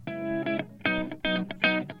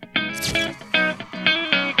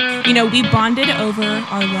We bonded over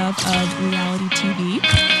our love of reality TV.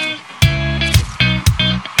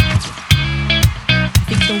 I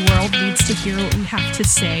think the world needs to hear what we have to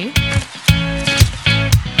say.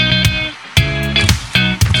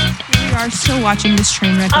 We are still watching this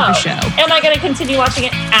train wreck of a show. Am I going to continue watching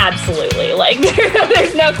it? Absolutely.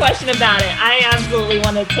 There's no question about it. I absolutely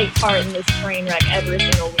want to take part in this train wreck every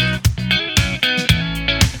single week.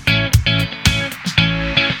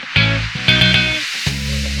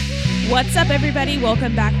 What's up, everybody?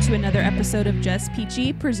 Welcome back to another episode of Just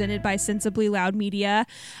Peachy, presented by Sensibly Loud Media.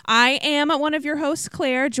 I am one of your hosts,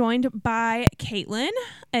 Claire, joined by Caitlin,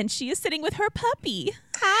 and she is sitting with her puppy.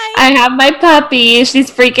 Hi. I have my puppy.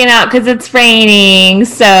 She's freaking out because it's raining,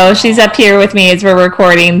 so she's up here with me as we're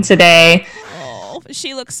recording today. Oh,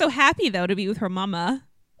 she looks so happy, though, to be with her mama.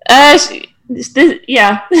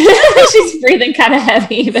 Yeah. She's breathing kind of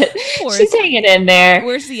heavy, but she's hanging in there.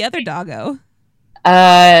 Where's the other doggo?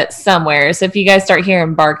 Somewhere. So if you guys start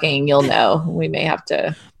hearing barking, you'll know. We may have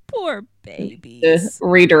to poor babies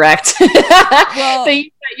redirect. Well, so you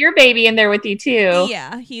got your baby in there with you too.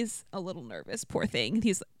 Yeah, he's a little nervous. Poor thing.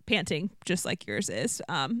 He's panting just like yours is.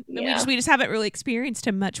 We just haven't really experienced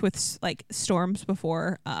him much with like storms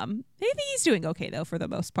before. I think he's doing okay though for the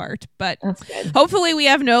most part. But that's good. Hopefully we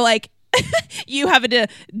have no you having to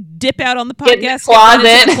dip out on the podcast. Get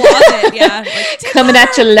in the closet. Yeah. Coming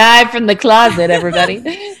at you live from the closet, everybody.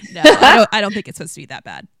 No, I don't think it's supposed to be that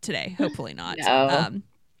bad today. Hopefully not. No.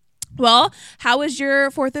 Well, how was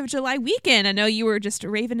your 4th of July weekend? I know you were just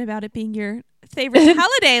raving about it being your favorite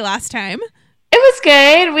holiday last time. It was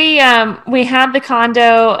good. We had the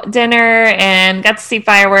condo dinner and got to see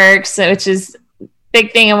fireworks, which is a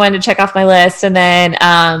big thing I wanted to check off my list. And then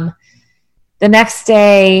the next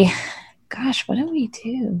day... Gosh, what did we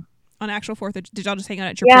do? On actual 4th, did y'all just hang out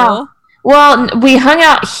at your pool? Well, we hung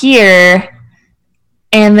out here,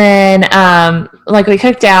 and then we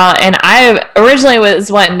cooked out, and I originally was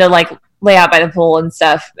wanting to lay out by the pool and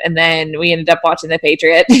stuff, and then we ended up watching The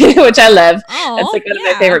Patriot, which I love. Oh, that's one of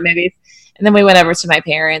my favorite movies. And then we went over to my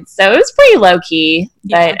parents, so it was pretty low key.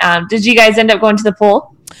 Yeah. But did you guys end up going to the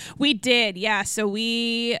pool? We did, yeah. So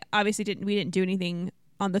we obviously didn't do anything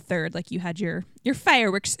on the 3rd, like you had your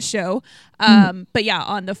fireworks show. But yeah,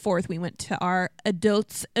 on the 4th, we went to our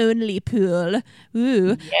adults only pool.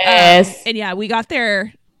 Ooh. Yes. And yeah, we got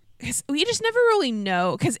there because we just never really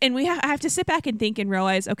know. I have to sit back and think and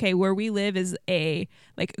realize, okay, where we live is a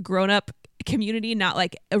grown up community, not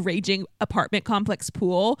like a raging apartment complex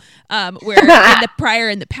pool. Where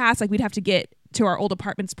in the past, we'd have to get to our old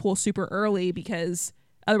apartment's pool super early because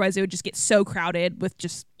otherwise, it would just get so crowded with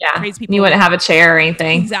just crazy people. You wouldn't have a chair or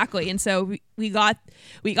anything. Exactly. And so we got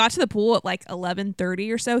to the pool at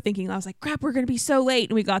 11:30 or so, thinking, I was like, crap, we're going to be so late.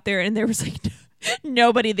 And we got there and there was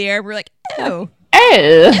nobody there. We're like, oh.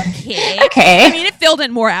 Okay. I mean, it filled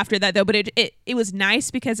in more after that though, but it was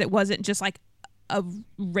nice because it wasn't just a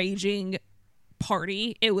raging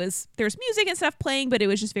party. There's music and stuff playing, but it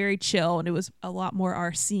was just very chill, and it was a lot more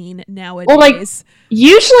our scene nowadays. Well,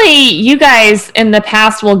 usually you guys in the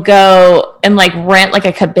past will go and rent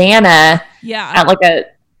a cabana at a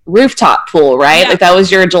rooftop pool, right? Yeah. That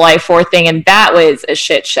was your July 4th thing, and that was a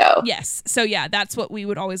shit show. Yes. So yeah, that's what we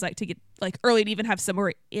would always like to get early to even have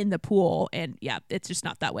somewhere in the pool, and yeah, it's just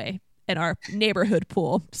not that way in our neighborhood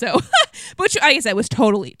pool. So, which like I said was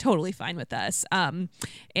totally fine with us. And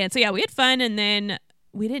so yeah, we had fun, and then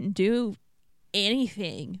we didn't do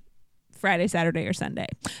anything Friday, Saturday, or Sunday.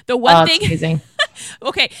 The one thing. Amazing.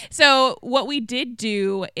 Okay, so what we did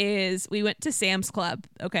do is we went to Sam's Club.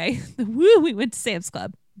 Okay, we went to Sam's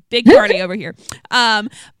Club. Big party over here.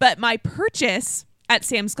 But my purchase at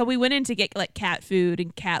Sam's Club, we went in to get cat food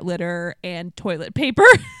and cat litter and toilet paper.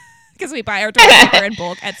 Because we buy our toilet paper in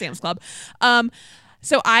bulk at Sam's Club.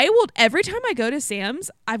 So I will, every time I go to Sam's,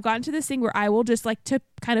 I've gotten to this thing where I will just to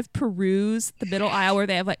kind of peruse the middle aisle where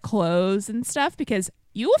they have clothes and stuff, because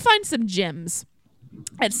you will find some gems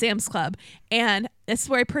at Sam's Club. And this is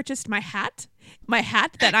where I purchased my hat. My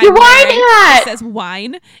hat that I'm wearing, it says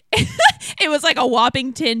wine. It was a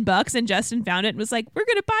whopping $10, and Justin found it and was like, we're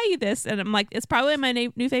going to buy you this. And I'm like, it's probably my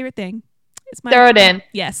new favorite thing. Throw it in.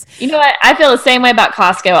 Yes. You know what? I feel the same way about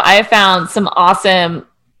Costco. I have found some awesome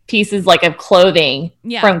pieces of clothing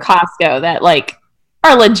from Costco that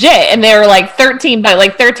are legit, and they were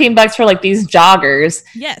 $13 for these joggers.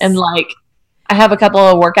 Yes. And I have a couple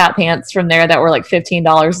of workout pants from there that were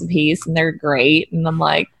 $15 a piece, and they're great. And I'm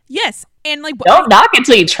like, Yes. And like, don't knock it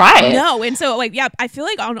till you try it. No. And so like, yeah, I feel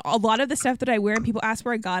like on a lot of the stuff that I wear and people ask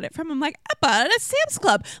where I got it from, I'm like, I bought it at Sam's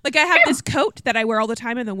Club. Like I have this coat that I wear all the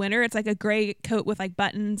time in the winter. It's like a gray coat with like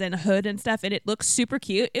buttons and a hood and stuff. And it looks super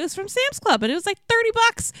cute. It was from Sam's Club and it was like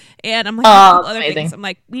 $30. And I'm like, other amazing. things. I'm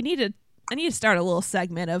like, I need to start a little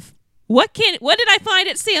segment of what did I find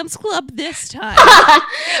at Sam's Club this time?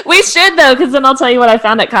 We should though, because then I'll tell you what I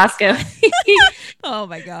found at Costco. Oh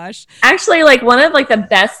my gosh. Actually, like one of like the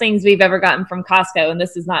best things we've ever gotten from Costco, and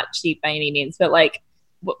this is not cheap by any means, but like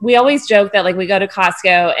we always joke that like we go to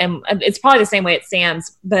Costco and it's probably the same way at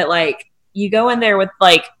Sam's, but like you go in there with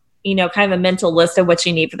like, you know, kind of a mental list of what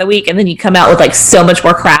you need for the week, and then you come out with like so much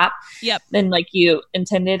more crap. Yep. Than like you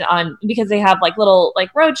intended on, because they have like little like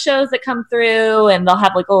road shows that come through, and they'll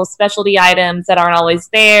have like little specialty items that aren't always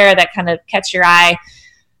there that kind of catch your eye.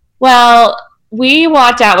 Well, we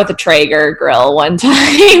walked out with a Traeger grill one time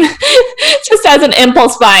just as an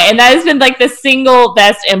impulse buy, and that has been like the single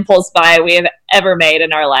best impulse buy we have ever made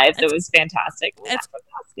in our lives. It was fantastic. That's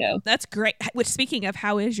Costco. That's great. Which, speaking of,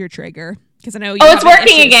 how is your Traeger? Because I know it's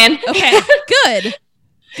working again. Okay, good.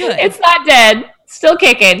 It's not dead. Still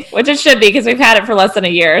kicking, which it should be because we've had it for less than a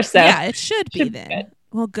year. So yeah, it should be then. Good.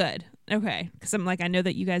 Well, good. Okay, because I'm like, I know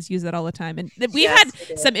that you guys use it all the time, and we've had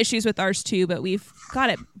some issues with ours too, but we've got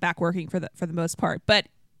it back working for the most part. But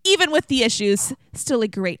even with the issues, still a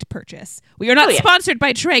great purchase. We are not sponsored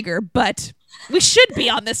by Traeger, but we should be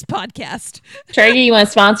on this podcast. Traeger, you want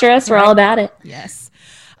to sponsor us? We're all about it. Yes.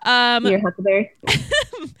 Your Huckleberry.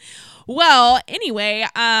 Well, anyway,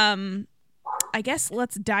 I guess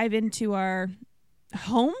let's dive into our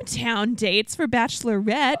hometown dates for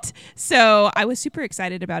Bachelorette. So I was super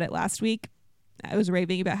excited about it last week. I was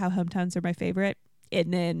raving about how hometowns are my favorite.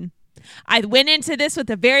 And then I went into this with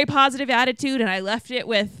a very positive attitude, and I left it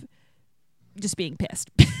with just being pissed.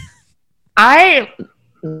 I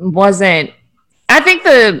think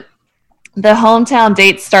the hometown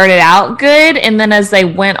dates started out good, and then as they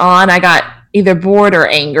went on, I got either bored or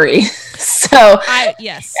angry.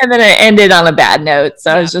 Yes. And then it ended on a bad note.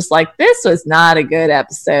 So I was just like, this was not a good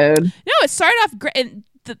episode. No, it started off great. And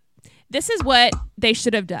this is what they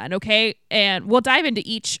should have done. Okay. And we'll dive into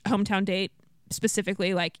each hometown date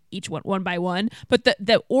specifically, like each one by one. But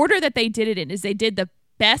the order that they did it in is they did the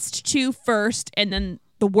best two first and then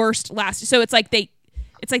the worst last. So it's like they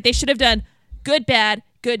should have done good, bad,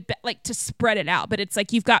 like to spread it out. But it's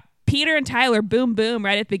like you've got Peter and Tyler, boom, boom,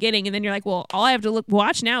 right at the beginning. And then you're like, well, all I have to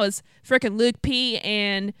watch now is frickin' Luke P.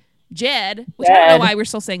 and Jed, which I don't know why we're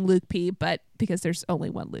still saying Luke P., but because there's only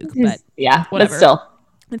one Luke. But yeah, whatever. But still.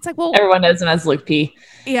 It's like, well, everyone knows him as Luke P.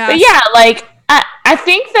 Yeah. But yeah, like, I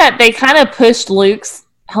think that they kind of pushed Luke's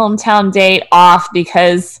hometown date off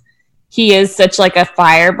because he is such like a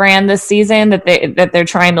firebrand this season that they're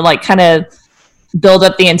trying to like kind of build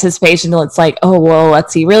up the anticipation till it's like, oh, well,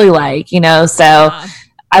 what's he really like, you know? So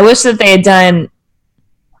I wish that they had done,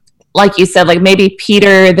 like you said, like maybe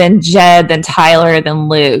Peter, then Jed, then Tyler, then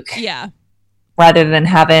Luke. Yeah. Rather than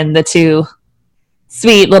having the two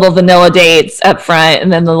sweet little vanilla dates up front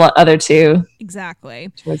and then the other two. Exactly.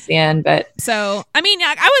 Towards the end. But so, I mean,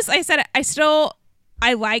 I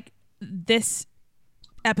like this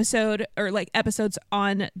episode or like episodes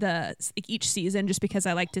on each season just because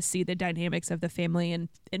I like to see the dynamics of the family and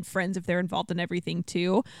friends if they're involved in everything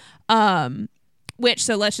too.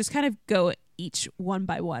 So let's just kind of go each one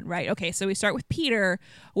by one, right? Okay, so we start with Peter,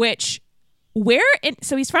 his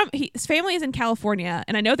family is in California,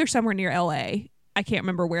 and I know they're somewhere near LA. I can't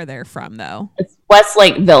remember where they're from though. It's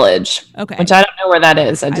Westlake Village. Okay. Which I don't know where that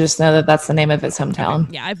is. I just know that that's the name of his hometown.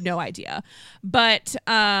 Okay. Yeah, I have no idea. But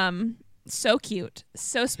so cute,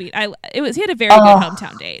 so sweet. He had a very good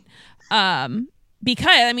hometown date. Because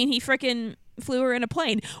I mean he freaking flew her in a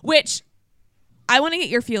plane, which I want to get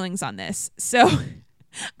your feelings on this. So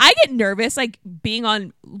I get nervous, like being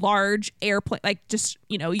on large airplane, like just,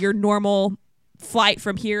 you know, your normal flight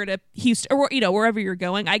from here to Houston or, you know, wherever you're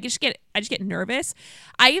going. I just get nervous.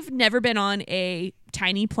 I have never been on a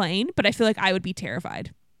tiny plane, but I feel like I would be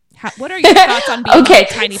terrified. What are your thoughts on being on a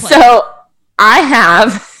tiny plane? So I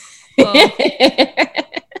have.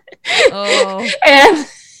 And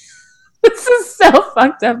this is so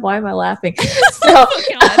fucked up. Why am I laughing? So,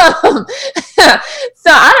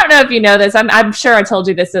 so I don't know if you know this. I'm sure I told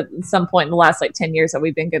you this at some point in the last like 10 years that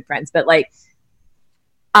we've been good friends. But like,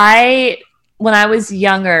 when I was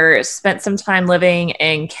younger, spent some time living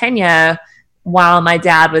in Kenya while my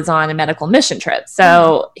dad was on a medical mission trip.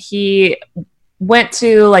 So he went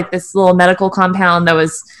to like this little medical compound that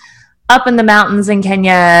was up in the mountains in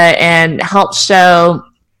Kenya and helped show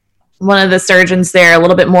one of the surgeons there a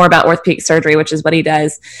little bit more about orthopedic surgery, which is what he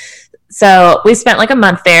does. so we spent like a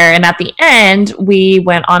month there, and at the end we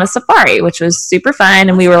went on a safari, which was super fun.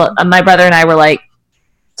 And we were, my brother and I were like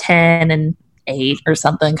 10 and 8 or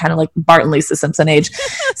something, kind of like Bart and Lisa Simpson age.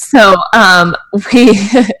 So we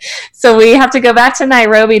so we have to go back to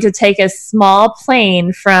Nairobi to take a small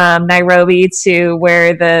plane from Nairobi to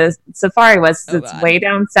where the safari was. It's way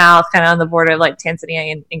down south, kind of on the border of like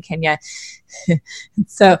Tanzania and Kenya.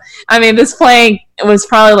 So I mean, this plane was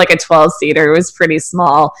probably like a 12-seater. It was pretty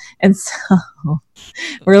small, and so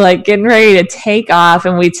we're like getting ready to take off,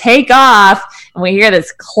 and we take off and we hear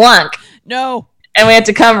this clunk. No. And we had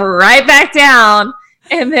to come right back down.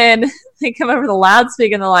 And then they come over the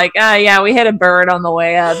loudspeaker and they're like, oh, yeah, we hit a bird on the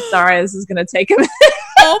way up. Sorry, this is going to take a minute.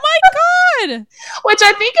 Oh, my God. Which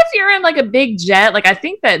I think if you're in like a big jet, like I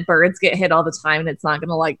think that birds get hit all the time and it's not going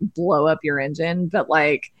to like blow up your engine. But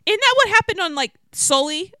like. Isn't that what happened on like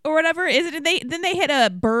Sully or whatever? Is it? Then they hit a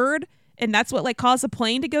bird and that's what like caused the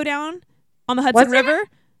plane to go down on the Hudson River?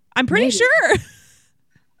 I'm pretty sure.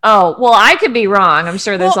 Oh, well, I could be wrong. I'm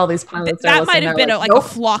sure there's all these pilots. That might have been like a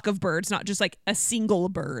flock of birds, not just like a single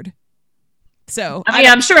bird. So I mean,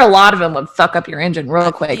 I'm sure a lot of them would fuck up your engine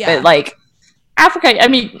real quick. Yeah. But like Africa, I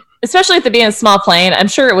mean, especially if it being a small plane, I'm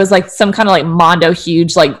sure it was like some kind of like mondo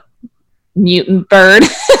huge like mutant bird.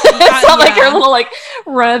 It's not like your little like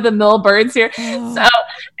run of the mill birds here. Oh. So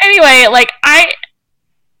anyway, like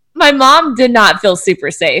my mom did not feel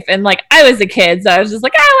super safe. And like I was a kid, so I was just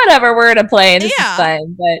like, whatever, we're in a plane. This is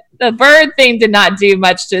fun. But the bird thing did not do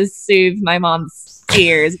much to soothe my mom's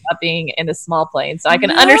fears about being in a small plane. So I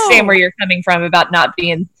can understand where you're coming from about not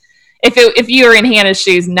being, if you were in Hannah's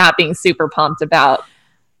shoes, not being super pumped about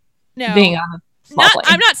being on a small plane.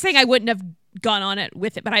 I'm not saying I wouldn't have gone on it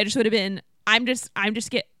with it, but I just would have been, I'm just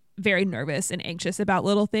get very nervous and anxious about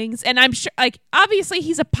little things. And I'm sure, like, obviously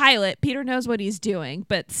he's a pilot. Peter knows what he's doing,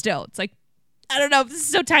 but still, it's like, I don't know. This is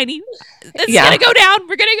so tiny. This is going to go down.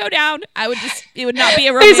 We're going to go down. It would not be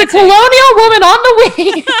a romantic. There's a colonial woman on the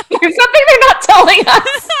wing. There's something they're not telling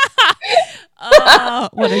us. Oh,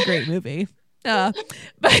 what a great movie.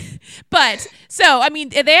 But so, I mean,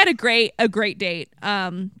 they had a great date.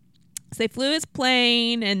 So they flew his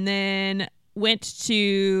plane and then went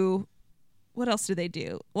to, what else did they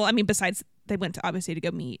do? Well, I mean, besides they went to obviously to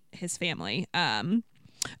go meet his family.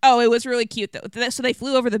 It was really cute though. So they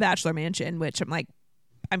flew over the Bachelor Mansion, which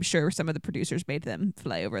I'm sure some of the producers made them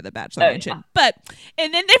fly over the Bachelor Mansion. Yeah.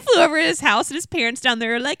 And then they flew over his house and his parents down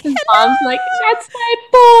there like, hello. Mom's like, that's my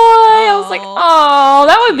boy. I was like, oh,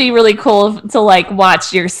 that would be really cool to like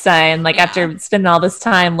watch your son, like after spending all this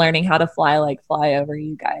time learning how to fly over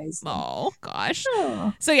you guys. Oh gosh.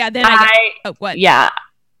 Oh. So yeah, then what? Yeah.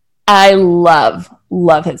 I love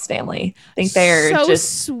his family. I think they're so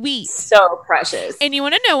just sweet, so precious. And you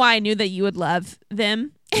want to know why I knew that you would love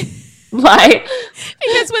them? Why?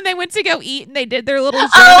 Because when they went to go eat and they did their little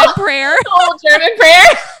German prayer. Little German prayer.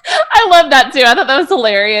 I love that too. I thought that was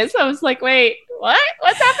hilarious. I was like, wait, what?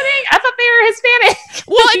 What's happening? I thought they were Hispanic.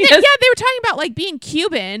 Well, and then, they were talking about like being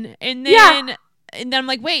Cuban, and then I'm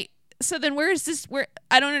like, wait. So then where is this? Where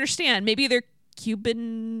I don't understand. Maybe they're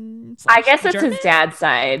Cuban. I guess it's German? His dad's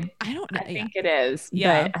side. I don't know. I think it is.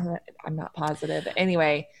 Yeah. But I'm not positive. But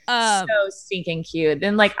anyway, so stinking cute.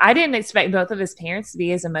 And like, I didn't expect both of his parents to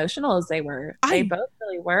be as emotional as they were. They both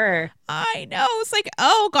really were. I know. It's like,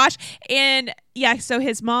 oh gosh. And yeah, so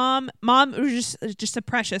his mom was just a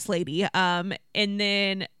precious lady. And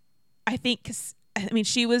then I think,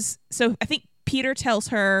 she was, so I think Peter tells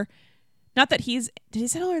her, not that did he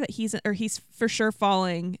tell her that he's for sure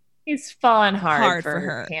falling. He's fallen hard for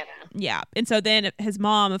her. Hannah. Yeah. And so then his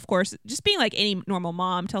mom, of course, just being like any normal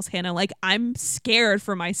mom, tells Hannah, like, I'm scared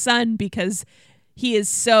for my son because he is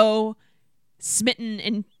so smitten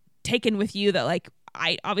and taken with you that, like,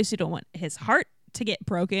 I obviously don't want his heart to get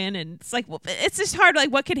broken. And it's like, well, it's just hard.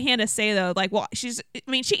 Like, what could Hannah say, though? Like, well, she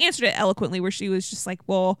answered it eloquently where she was just like,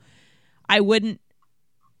 well, I wouldn't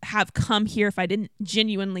have come here if I didn't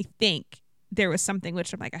genuinely think there was something,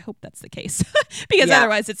 which I'm like, I hope that's the case because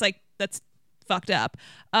otherwise it's like, that's fucked up.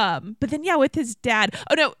 But then with his dad,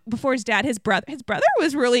 before his dad, his brother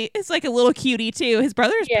was really, it's like a little cutie too. His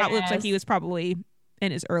brother probably looks like he was probably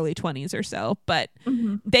in his early 20s or so, but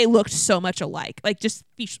they looked so much alike, like just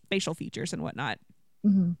facial features and whatnot.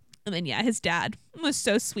 And then his dad was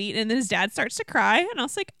so sweet, and then his dad starts to cry, and I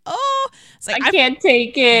was like, oh, it's like, I can't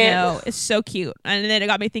take it. No, it's so cute. And then it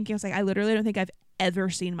got me thinking, I was like, I literally don't think I've ever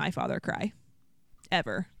seen my father cry.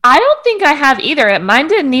 Ever. I don't think I have either. Mine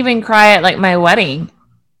didn't even cry at like my wedding.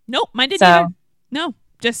 Nope, mine didn't either. No,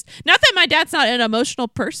 just not that my dad's not an emotional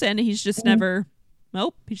person. He's just never.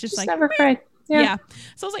 Nope, he's just like never cried. Yeah.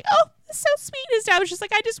 So I was like, oh, so sweet. His dad was just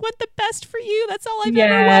like, I just want the best for you. That's all I've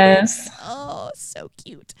ever wanted. Oh, so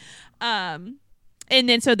cute. And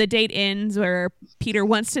then so the date ends where Peter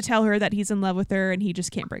wants to tell her that he's in love with her and he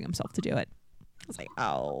just can't bring himself to do it. I was like,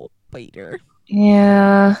 oh, Peter.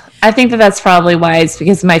 Yeah, I think that's probably wise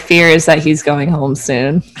because my fear is that he's going home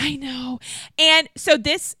soon. I know. And so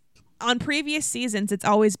this, on previous seasons, it's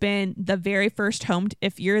always been the very first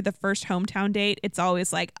if you're the first hometown date, it's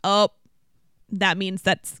always like, oh, that means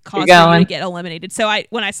that's causing you to get eliminated. So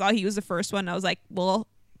when I saw he was the first one, I was like, well,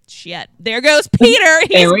 shit, there goes Peter.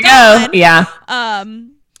 There we go. Yeah.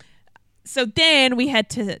 So then we head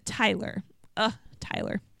to Tyler.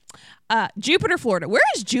 Tyler. Jupiter, Florida. Where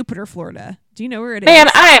is Jupiter, Florida? Do you know where it is? Man,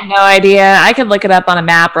 I have no idea. I could look it up on a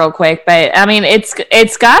map real quick, but I mean,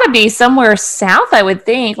 it's got to be somewhere south, I would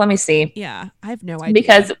think. Let me see. Yeah, I have no idea.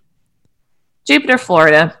 Because Jupiter,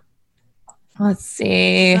 Florida. Let's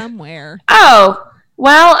see. Somewhere. Oh,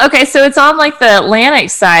 well, okay. So it's on like the Atlantic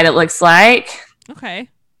side, it looks like. Okay.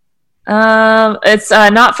 It's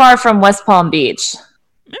not far from West Palm Beach.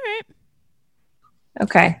 All right.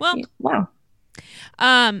 Okay. Well, wow.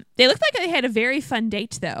 They looked like they had a very fun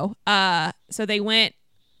date though. So they went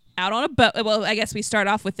out on a boat. Well, I guess we start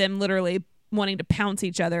off with them literally wanting to pounce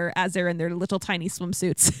each other as they're in their little tiny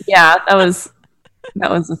swimsuits. Yeah, that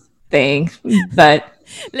was a thing. But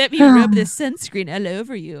let me rub this sunscreen all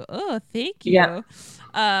over you. Oh, thank you.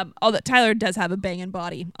 Yeah. Although Tyler does have a banging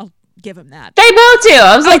body. I'll give him that. They both do.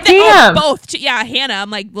 I was like, damn. Both. Yeah, Hannah. I'm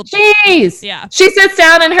like, well, jeez. Yeah. She sits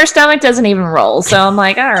down and her stomach doesn't even roll. So I'm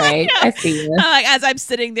like, all right, I see you. Like as I'm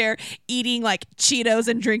sitting there eating like Cheetos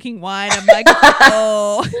and drinking wine, I'm like,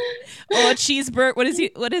 oh, cheeseburger. What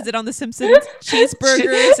is it on The Simpsons?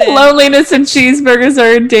 Cheeseburgers. Loneliness and cheeseburgers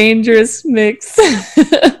are a dangerous mix.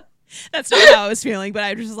 That's not how I was feeling, but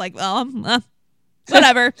I was just like, well,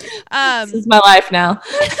 whatever. This is my life now.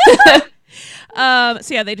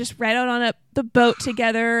 So yeah, they just ride out on the boat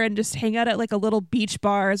together and just hang out at like a little beach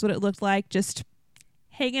bar is what it looked like. Just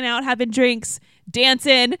hanging out, having drinks,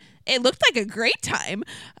 dancing. It looked like a great time.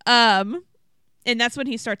 And that's when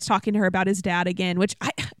he starts talking to her about his dad again, which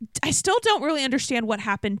I still don't really understand what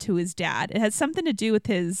happened to his dad. It has something to do with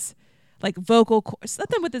his like vocal cords,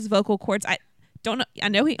 something with his vocal cords. I don't know. I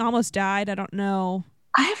know he almost died. I don't know.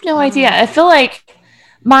 I have no idea. I feel like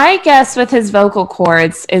my guess with his vocal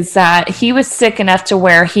cords is that he was sick enough to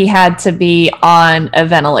where he had to be on a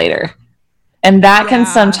ventilator. And that can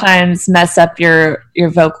sometimes mess up your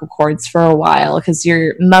vocal cords for a while because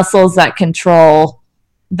your muscles that control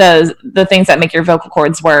the things that make your vocal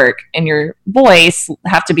cords work and your voice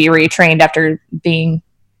have to be retrained after being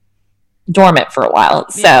dormant for a while.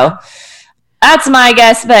 Yeah. So that's my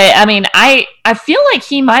guess. But I mean, I feel like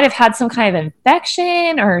he might have had some kind of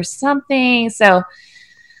infection or something. So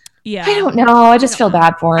yeah, I don't know. I just feel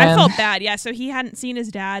bad for him. I felt bad. Yeah. So he hadn't seen his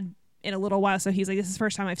dad in a little while. So he's like, this is the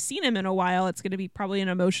first time I've seen him in a while. It's going to be probably an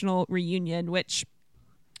emotional reunion, which,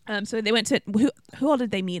 so they went to, who all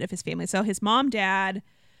did they meet of his family? So his mom, dad,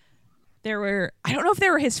 I don't know if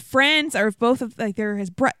they were his friends or if both of like, two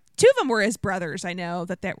of them were his brothers. I know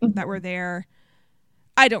that were there.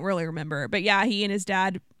 I don't really remember, but yeah, he and his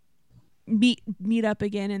dad meet up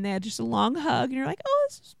again and they had just a long hug and you're like, oh,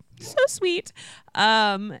 this is so sweet.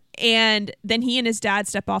 And then he and his dad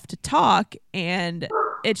step off to talk and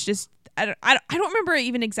it's just, I don't remember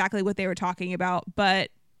even exactly what they were talking about,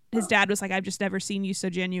 but his dad was like, I've just never seen you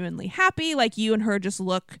so genuinely happy. Like you and her just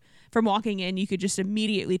look from walking in, you could just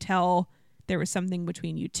immediately tell there was something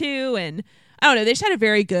between you two. And I don't know, they just had a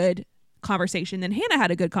very good conversation. Then Hannah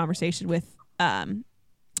had a good conversation with,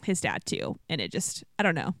 his dad too. And it just, I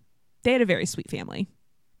don't know. They had a very sweet family.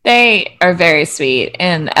 They are very sweet.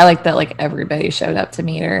 And I like that like everybody showed up to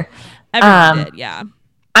meet her. Everyone did, yeah.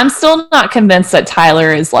 I'm still not convinced that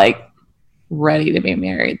Tyler is like ready to be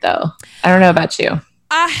married though. I don't know about you.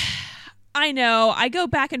 I know. I go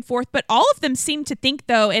back and forth, but all of them seem to think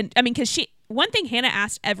though, and I mean, because one thing Hannah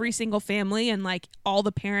asked every single family and like all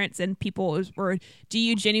the parents and people were, do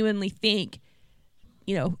you genuinely think,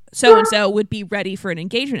 you know, so-and-so would be ready for an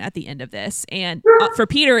engagement at the end of this? And for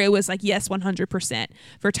Peter, it was like, yes, 100%.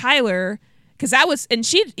 For Tyler, because that was, and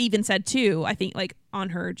she even said too, I think like on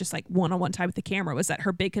her just like one-on-one time with the camera was that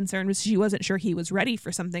her big concern was she wasn't sure he was ready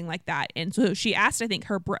for something like that. And so she asked, I think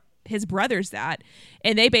his brothers that,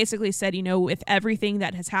 and they basically said, you know, with everything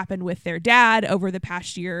that has happened with their dad over the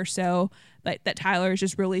past year or so, like that Tyler has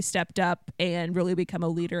just really stepped up and really become a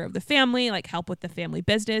leader of the family, like help with the family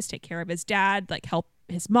business, take care of his dad, like help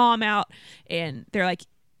his mom out. And they're like,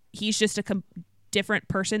 he's just a different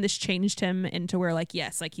person. This changed him into where like,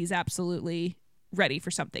 yes, like he's absolutely ready for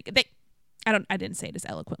something. I didn't say it as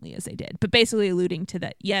eloquently as they did, but basically alluding to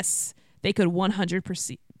that, yes, they could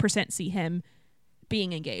 100% see him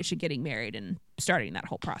being engaged and getting married and starting that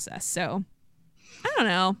whole process. So I don't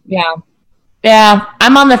know. Yeah. Yeah.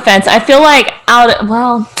 I'm on the fence. I feel like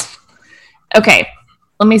okay.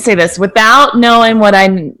 Let me say this. Without knowing what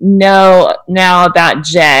I know now about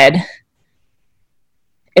Jed,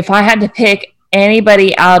 if I had to pick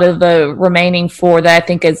anybody out of the remaining 4 that I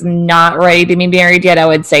think is not ready to be married yet, I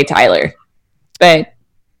would say Tyler. But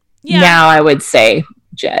now I would say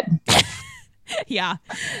Jed. Yeah.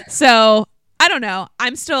 So I don't know.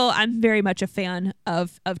 I'm very much a fan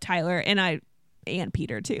of Tyler and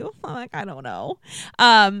Peter too. I'm like, I don't know.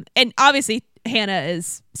 And obviously Hannah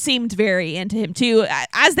seemed very into him too.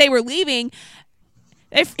 As they were leaving,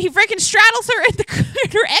 he freaking straddles her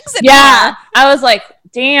at her exit. Yeah. I was like,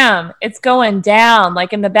 damn, it's going down,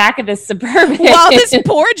 like in the back of this Suburban. While this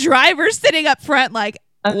poor driver's sitting up front, like,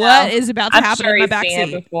 what is about to happen in my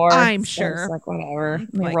backseat? I'm sure. It's like, whatever.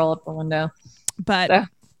 Let me roll up the window. But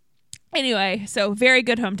anyway, so very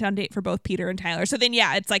good hometown date for both Peter and Tyler. So then,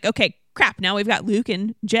 it's like, okay, crap. Now we've got Luke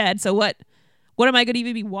and Jed. So what am I going to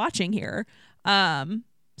even be watching here? So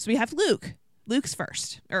we have Luke. Luke's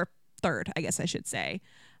first or third, I guess I should say.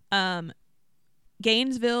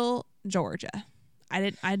 Gainesville, Georgia.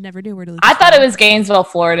 I never knew where to look. I thought it was Gainesville,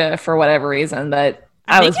 Florida for whatever reason, but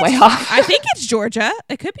I was way off. I think it's Georgia.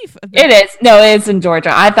 It could be. It is. No, it's in Georgia.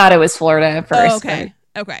 I thought it was Florida at first. Oh, okay.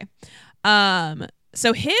 But. Okay.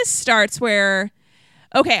 So his starts where,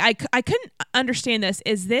 okay, I couldn't understand this.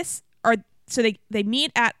 So they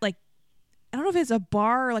meet at like, I don't know if it's a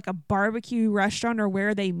bar or like a barbecue restaurant or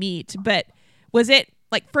where they meet, but was it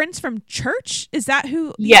like friends from church? Is that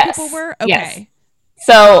who these people were? Okay. Yes.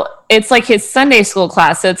 So it's like his Sunday school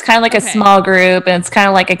class. So it's kind of like a small group, and it's kind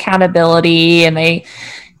of like accountability, and they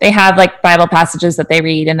have like Bible passages that they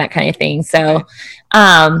read and that kind of thing. So, so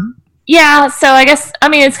I guess, I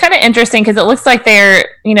mean, it's kind of interesting because it looks like they're,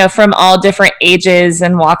 from all different ages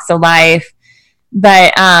and walks of life,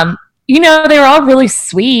 but, they were all really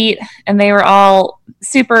sweet, and they were all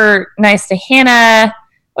super nice to Hannah,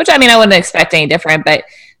 which, I mean, I wouldn't expect any different, but,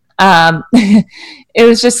 it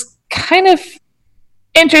was just kind of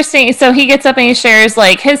interesting. So he gets up and he shares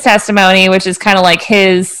like his testimony, which is kind of like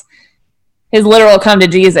his literal come to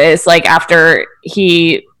Jesus, like after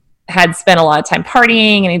he had spent a lot of time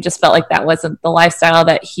partying and he just felt like that wasn't the lifestyle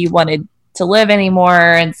that he wanted to live anymore.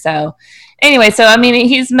 And so anyway, so I mean,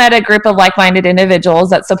 he's met a group of like-minded individuals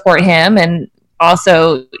that support him and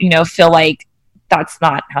also, feel like that's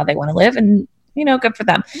not how they want to live, and, good for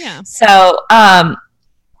them. Yeah. So I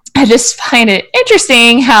just find it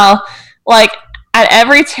interesting how, like, at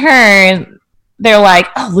every turn, they're like,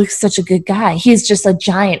 oh, Luke's such a good guy. He's just a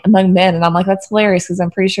giant among men. And I'm like, that's hilarious because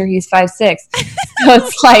I'm pretty sure he's 5'6". So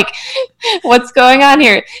it's like, what's going on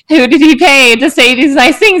here? Who did he pay to say these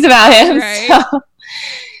nice things about him? Right. So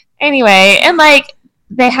anyway, and like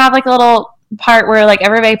they have like a little part where like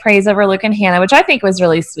everybody prays over Luke and Hannah, which I think was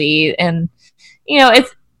really sweet. And,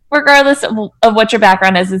 it's regardless of what your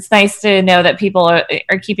background is, it's nice to know that people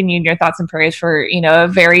are keeping you in your thoughts and prayers for, a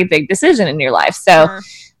very big decision in your life. So,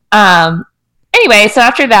 anyway, so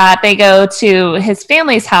after that, they go to his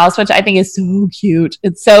family's house, which I think is so cute.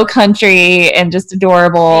 It's so country and just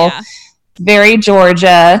adorable. Yeah. Very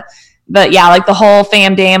Georgia. But yeah, like the whole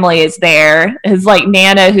family is there. His like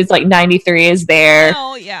Nana, who's like 93, is there.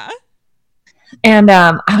 Oh, yeah. And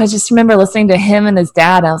I just remember listening to him and his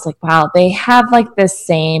dad. I was like, wow, they have like the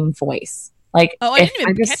same voice. Like, I didn't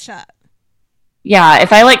even catch that. Yeah,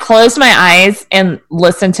 if I like closed my eyes and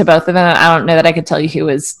listened to both of them, I don't know that I could tell you who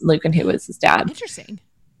was Luke and who was his dad. Interesting.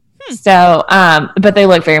 So, but they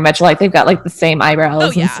look very much alike. They've got like the same eyebrows.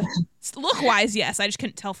 Oh yeah, look wise, yes. I just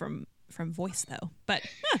couldn't tell from voice though. But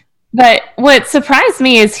but what surprised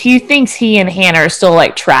me is he thinks he and Hannah are still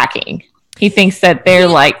like tracking. He thinks that they're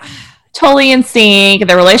like totally in sync.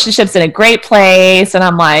 Their relationship's in a great place, and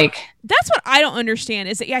I'm like, that's what I don't understand.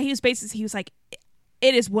 Is that he was like,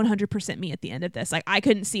 it is 100% me at the end of this. Like, I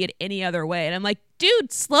couldn't see it any other way. And I'm like,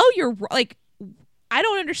 dude, slow your, like, I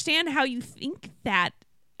don't understand how you think that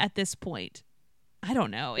at this point. I don't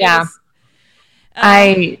know. Yeah.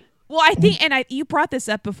 I think, and you brought this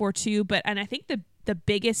up before too, and I think the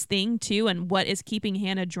biggest thing too, and what is keeping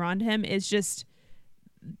Hannah drawn to him is just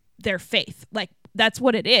their faith. Like, that's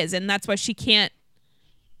what it is. And that's why she can't,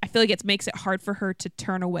 I feel like it makes it hard for her to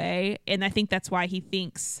turn away. And I think that's why he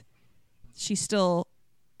thinks she's still,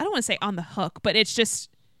 I don't want to say on the hook, but it's just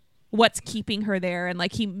what's keeping her there. And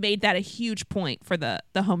like, he made that a huge point for the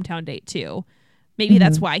hometown date too. Maybe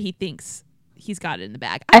that's why he thinks he's got it in the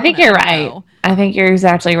bag. I think you're right. I think you're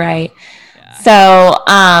exactly right. Yeah. So,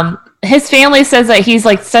 his family says that he's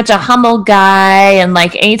like such a humble guy, and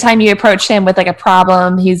like anytime you approach him with like a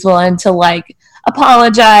problem, he's willing to like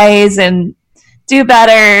apologize and do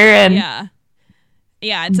better. And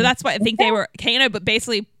yeah, and so that's why I think they were Hannah, but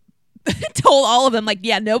basically told all of them like,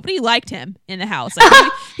 yeah, nobody liked him in the house.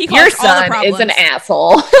 Like, he your caused all the son problems. is an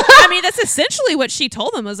asshole. I mean, that's essentially what she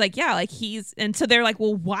told them, was like, yeah, like he's, and so they're like,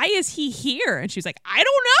 well, why is he here? And she's like, I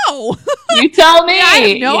don't know. You tell me. Yeah, I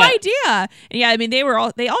have no idea. And yeah, I mean, they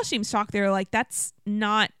all seemed shocked. They were like, that's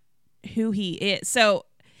not who he is. So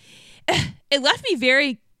it left me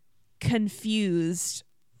very confused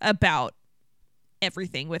about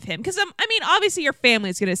everything with him, because I mean, obviously your family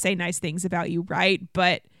is going to say nice things about you, right?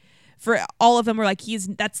 But for all of them were like,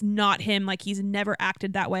 that's not him. Like, he's never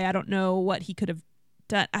acted that way. I don't know what he could have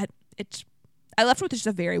done. I left with just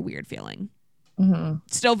a very weird feeling.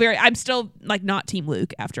 Mm-hmm. I'm still like not Team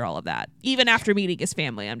Luke after all of that. Even after meeting his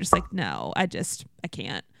family, I'm just like, no, I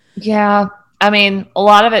can't. Yeah. I mean, a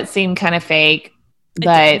lot of it seemed kind of fake,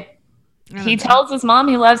 but he tells his mom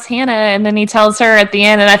he loves Hannah, and then he tells her at the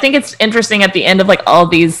end. And I think it's interesting at the end of like all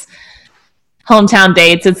these hometown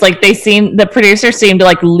dates, it's like the producers seem to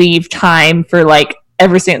like leave time for like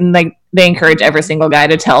every single, like they encourage every single guy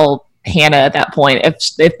to tell Hannah at that point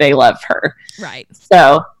if they love her, right?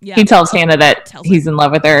 So he tells Hannah that he's in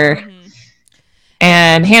love with her,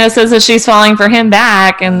 and Hannah says that she's falling for him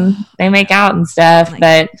back, and they make out and stuff.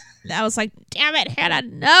 But I was like, damn it, Hannah,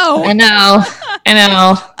 no. I know.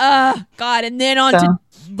 God, and then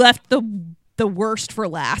left the worst for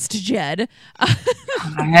last, Jed.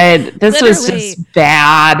 God, this was just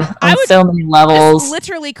bad on so many levels.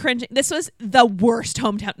 Literally cringing. This was the worst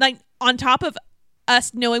hometown. Like, on top of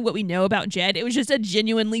us knowing what we know about Jed, it was just a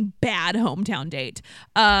genuinely bad hometown date.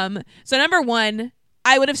 So number one,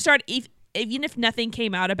 I would have started, even if nothing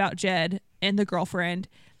came out about Jed and the girlfriend.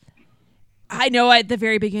 I know at the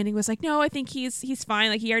very beginning was like, no, I think he's fine.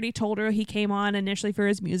 Like, he already told her he came on initially for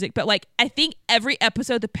his music. But like, I think every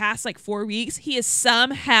episode the past like 4 weeks, he has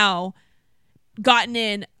somehow gotten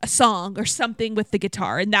in a song or something with the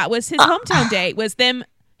guitar. And that was his hometown date, was him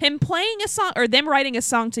playing a song, or them writing a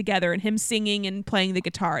song together and him singing and playing the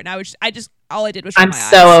guitar. And all I did was I'm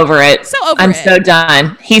so over it. I'm so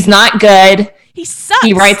done. He's not good. He sucks.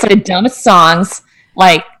 He writes the dumbest songs.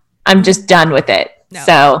 Like, I'm just done with it. No,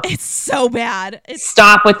 so it's so bad.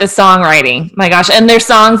 Stop with the songwriting. My gosh. And their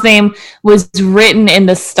song's name was Written in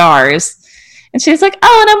the Stars. And she's like,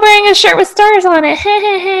 oh, and I'm wearing a shirt with stars on it.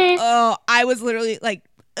 Oh, I was literally like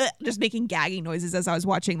just making gagging noises as I was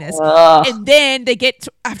watching this. And then they get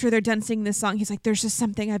after they're done singing this song, he's like, there's just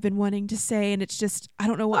something I've been wanting to say, and it's just, I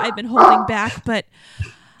don't know what I've been holding back, but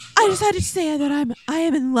I just had to say that I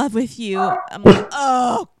am in love with you. I'm like,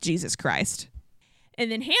 oh, Jesus Christ. And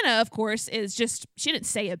then Hannah, of course, is just, she didn't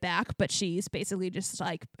say it back, but she's basically just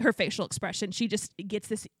like, her facial expression, she just gets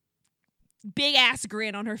this big ass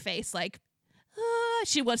grin on her face, like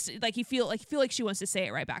she wants to, like, you feel like she wants to say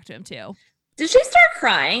it right back to him too. Did she start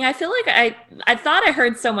crying? I feel like I thought I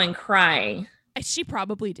heard someone crying. She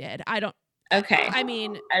probably did. I don't. Okay. I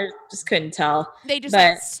mean, I just couldn't tell. They just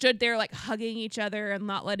like, stood there like hugging each other and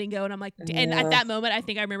not letting go. And I'm like, and at that moment, I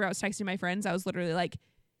think I remember I was texting my friends. I was literally like,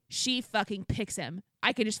 she fucking picks him.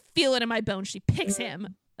 I could just feel it in my bones. She picks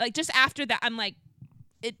him. Like, just after that, I'm like,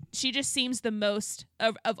 she just seems the most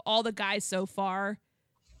of all the guys so far.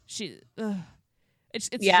 It's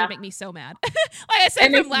gonna make me so mad. Like I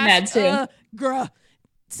said from last, girl.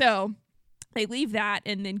 So they leave that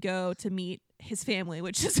and then go to meet his family,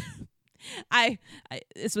 which is,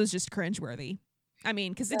 this was just cringeworthy. I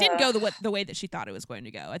mean, because it didn't go the way that she thought it was going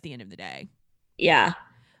to go at the end of the day. Yeah.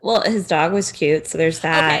 Well, his dog was cute, so there's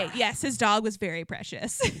that. Okay, yes, his dog was very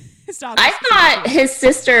precious. I thought his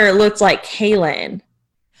sister looked like Kaylin.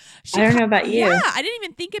 I don't know about you. Yeah, I didn't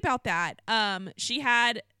even think about that. She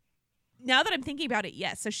had, now that I'm thinking about it,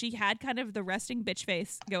 yes. So she had kind of the resting bitch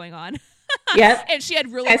face going on. Yep. And she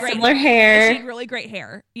had really great similar hair. She had really great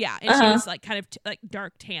hair. Yeah, and she was like kind of like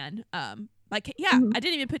dark tan. I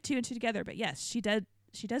didn't even put two and two together, but yes, she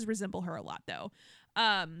does resemble her a lot though.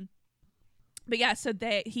 But yeah, so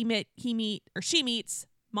she meets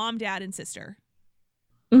mom, dad, and sister.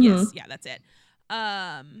 Mm-hmm. Yes, yeah, that's it.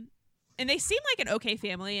 And they seem like an okay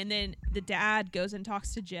family. And then the dad goes and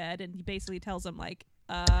talks to Jed, and he basically tells him like,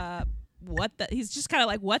 he's just kind of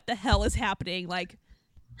like, what the hell is happening? Like,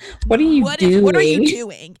 what are you doing? What are you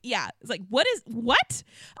doing? Yeah, it's like, what?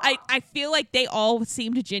 I feel like they all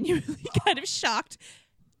seemed genuinely kind of shocked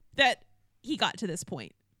that he got to this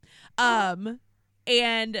point. And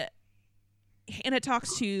Hannah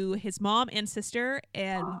talks to his mom and sister,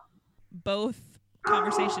 and both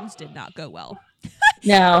conversations did not go well.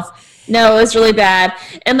 No, no, it was really bad.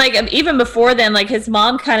 And like even before then, like his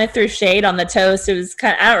mom kind of threw shade on the toast. It was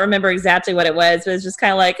kind of, I don't remember exactly what it was, but it was just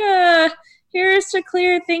kind of like, here's to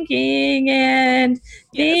clear thinking and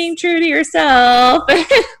being true to yourself.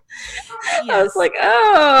 I was like,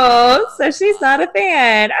 oh, so she's not a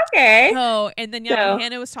fan. Okay. Oh, and then when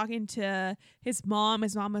Hannah was talking to his mom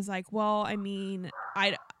was like, well, I mean,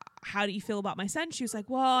 how do you feel about my son? She was like,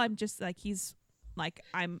 well, I'm just like, he's like,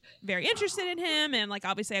 I'm very interested in him, and like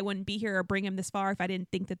obviously I wouldn't be here or bring him this far if I didn't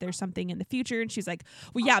think that there's something in the future. And she's like,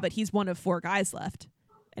 well, yeah, but he's one of 4 guys left.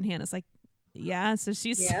 And Hannah's like, yeah. So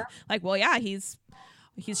she's like, well, yeah, he's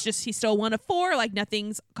still one of 4, like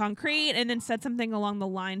nothing's concrete. And then said something along the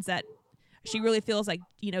lines that she really feels like,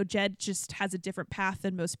 you know, Jed just has a different path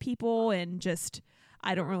than most people, and just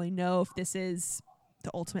I don't really know if this is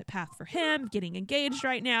the ultimate path for him, getting engaged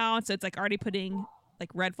right now. And so it's like already putting like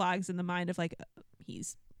red flags in the mind of like,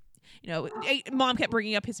 he's, you know, mom kept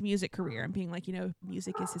bringing up his music career and being like, you know,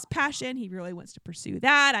 music is his passion. He really wants to pursue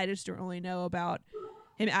that. I just don't really know about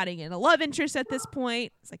him adding in a love interest at this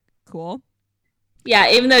point. It's like, cool. Yeah,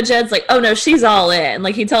 even though Jed's like, oh no, she's all in.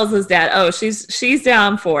 Like he tells his dad, oh, she's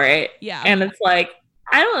down for it. Yeah. And it's like,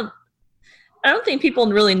 I don't think people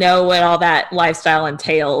really know what all that lifestyle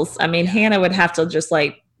entails. I mean, Hannah would have to just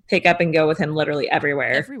like pick up and go with him literally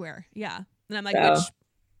everywhere. Everywhere. Yeah. And I'm like, which,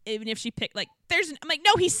 even if she picked, like, I'm like,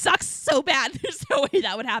 no, he sucks so bad. There's no way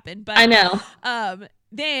that would happen. But I know.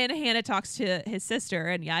 Then Hannah talks to his sister,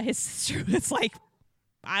 and his sister was like,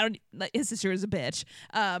 his sister is a bitch.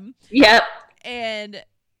 Yep. And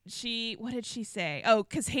what did she say? Oh,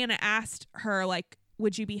 because Hannah asked her, like,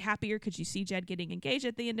 would you be happier? Could you see Jed getting engaged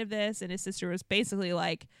at the end of this? And his sister was basically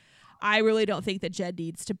like, I really don't think that Jed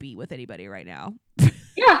needs to be with anybody right now.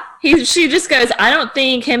 Yeah. She just goes, I don't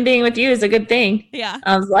think him being with you is a good thing. Yeah.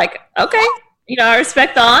 I was like, okay. You know, I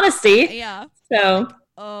respect the honesty. Yeah. So.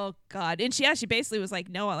 Oh God. And she basically was like,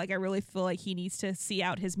 no, like I really feel like he needs to see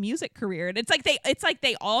out his music career. And it's like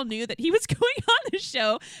they all knew that he was going on the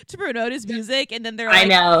show to promote his music, and then they're like, I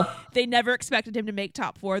know, they never expected him to make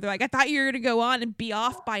top 4. They're like, I thought you were gonna go on and be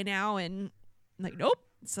off by now, and I'm like, nope.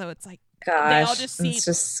 So it's like, gosh, they all just it's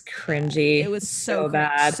just cringy. It was so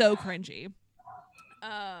bad, so cringy.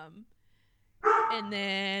 And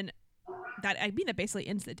then that basically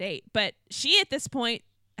ends the date. But she at this point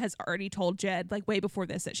has already told Jed, like way before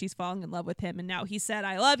this, that she's falling in love with him, and now he said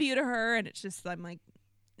I love you to her, and it's just, I'm like,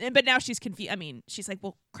 but now she's confused. I mean, she's like,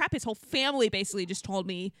 well, crap, his whole family basically just told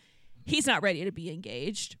me he's not ready to be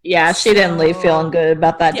engaged. Yeah, she didn't leave feeling good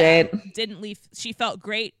about that date. Didn't leave. She felt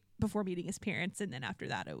great before meeting his parents, and then after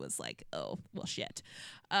that it was like, oh well, shit.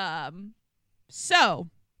 So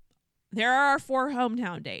there are our 4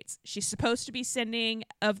 hometown dates. She's supposed to be sending,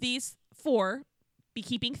 of these 4, be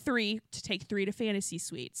keeping 3 to take 3 to Fantasy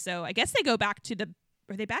Suite. So I guess they go back to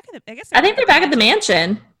are they back at the, I think they're back at the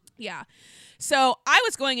mansion. Yeah. So I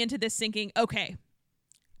was going into this thinking, okay,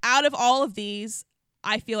 out of all of these,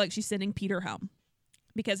 I feel like she's sending Peter home,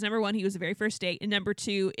 because number 1, he was the very first date, and number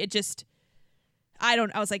 2,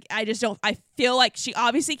 I feel like she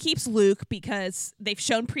obviously keeps Luke, because they've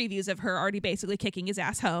shown previews of her already basically kicking his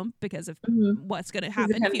ass home because of what's going to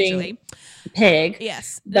happen futurely. Pig.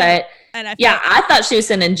 Yes. But I thought she was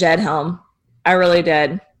sending Jed home. I really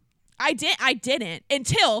did. I didn't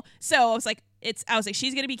until, so I was like,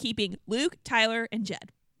 she's going to be keeping Luke, Tyler, and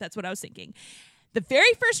Jed. That's what I was thinking. The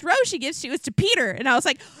very first rose she gives to is to Peter, and I was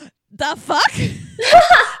like, the fuck?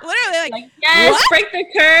 Literally, like yes, what? Break the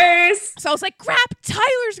curse. So I was like, crap,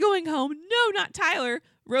 Tyler's going home. No, not Tyler.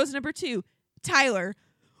 Rose number 2, Tyler.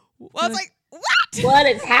 I was like, what? What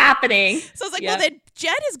is happening? So I was like, well, then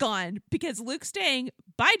Jed is gone, because Luke's staying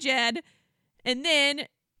by Jed, and then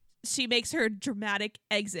she makes her dramatic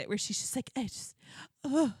exit where she's just like, I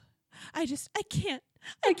can't.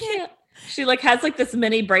 She like has like this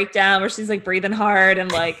mini breakdown where she's like breathing hard,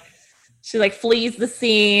 and like she like flees the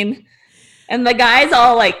scene, and the guys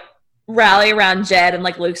all like rally around Jed, and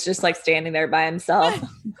like Luke's just like standing there by himself.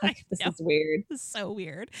 This is weird. This is so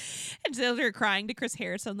weird. And so they're crying to Chris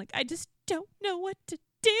Harrison, like, I just don't know what to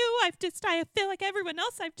do. I feel like everyone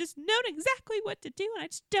else, I've just known exactly what to do, and I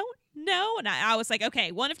just don't know. And I was like,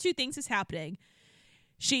 okay, one of 2 things is happening.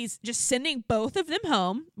 She's just sending both of them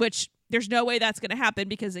home, which there's no way that's going to happen,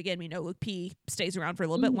 because again, we know Luke P stays around for a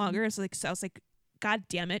little bit longer. So I was like, God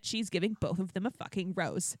damn it, she's giving both of them a fucking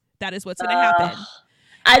rose. That is what's going to happen.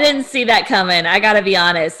 I didn't see that coming. I got to be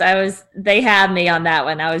honest. They had me on that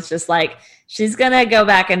one. I was just like, she's going to go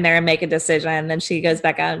back in there and make a decision. And then she goes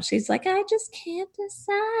back out and she's like, I just can't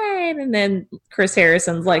decide. And then Chris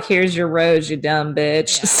Harrison's like, here's your rose, you dumb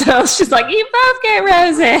bitch. Yeah. So she's like, you both get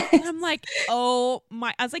roses. And I'm like, oh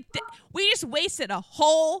my, I was like, we just wasted a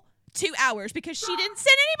whole 2 hours because she didn't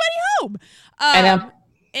send anybody home. I know.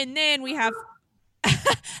 And then we have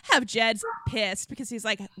Jed's pissed because he's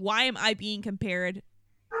like, why am I being compared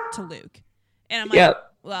to Luke? And I'm like,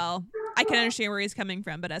 well, I can understand where he's coming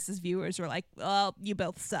from, but us as viewers were like, well, you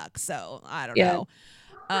both suck, so I don't know.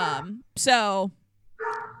 So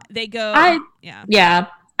they go. I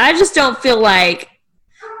just don't feel like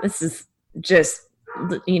this is just,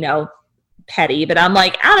 petty, but I'm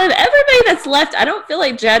like, out of everybody that's left, I don't feel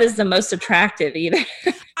like Jed is the most attractive either.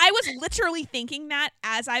 I was literally thinking that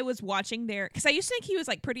as I was watching there, because I used to think he was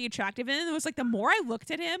like pretty attractive, and then it was like the more I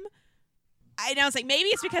looked at him, I was like, maybe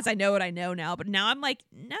it's because I know what I know now, but now I'm like,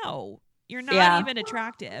 no, you're not even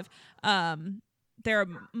attractive. There are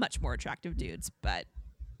much more attractive dudes, but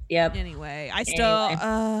anyway, I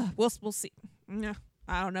still we'll see. No,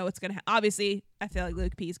 I don't know what's gonna happen. Obviously, I feel like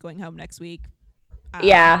Luke P is going home next week.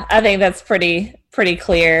 I think that's pretty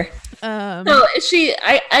clear. So is she?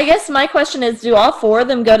 I guess my question is, do all 4 of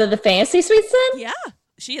them go to the fantasy suites then? Yeah,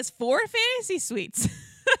 she has 4 fantasy suites.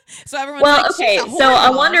 So everyone's okay. So I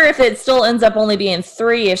wonder if it still ends up only being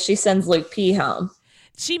 3 if she sends Luke P home.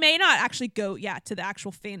 She may not actually go, to the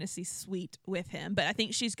actual fantasy suite with him, but I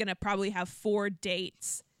think she's gonna probably have 4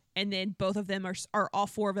 dates. And then both of them are all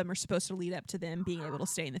 4 of them are supposed to lead up to them being able to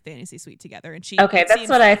stay in the fantasy suite together. And that's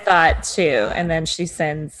what I thought too. And then she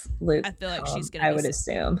sends Luke. I feel like she's gonna. I would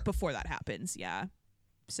assume before that happens. Yeah.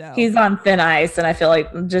 So he's on thin ice, and I feel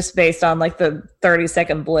like just based on like the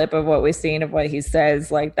 30-second blip of what we've seen of what he says,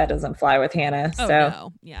 like that doesn't fly with Hannah. Oh,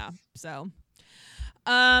 no. Yeah. So,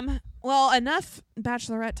 well, enough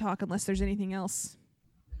Bachelorette talk. Unless there's anything else.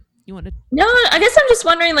 You want to? No, I guess I'm just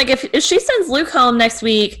wondering, like, if she sends Luke home next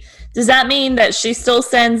week, does that mean that she still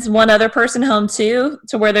sends one other person home too,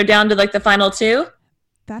 to where they're down to like the final 2?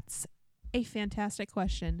 That's a fantastic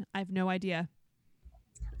question. I have no idea.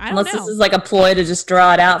 I don't Unless know. This is like a ploy to just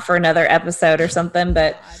draw it out for another episode or something,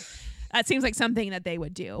 but that seems like something that they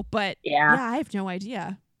would do. But I have no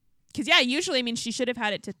idea. Because usually, I mean, she should have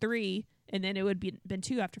had it to 3, and then it would been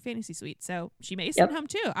 2 after Fantasy Suite. So she may send home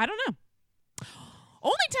 2. I don't know.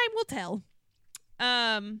 Only time will tell.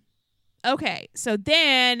 Okay, so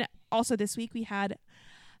then also this week we had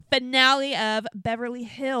finale of Beverly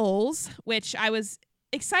Hills, which I was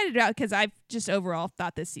excited about because I've just overall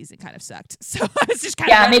thought this season kind of sucked. So I was just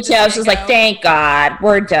kind of me too. I was just like, thank God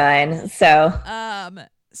we're done. So I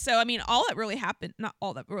mean, not all that really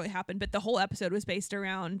happened, but the whole episode was based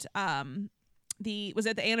around was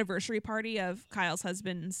it the anniversary party of Kyle's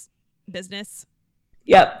husband's business?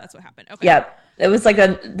 Yep. That's what happened. Okay. Yep. It was like it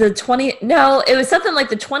was something like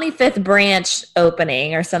the 25th branch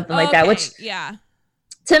opening or something like that, which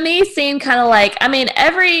to me seemed kind of like, I mean,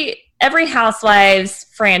 every Housewives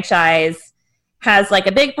franchise has like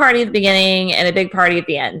a big party at the beginning and a big party at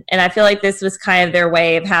the end. And I feel like this was kind of their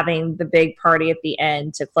way of having the big party at the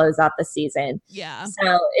end to close out the season. Yeah.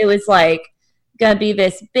 So it was like going to be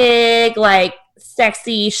this big, like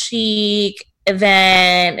sexy, chic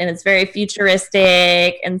event, and it's very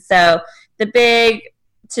futuristic. And so the big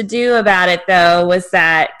to do about it though was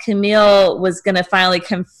that Camille was going to finally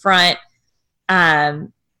confront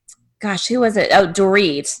who was it?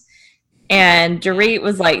 Dorit. And Dorit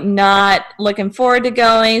was like not looking forward to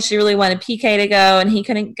going. She really wanted PK to go, and he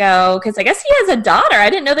couldn't go because I guess he has a daughter. I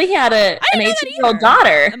didn't know that he had an 18-year-old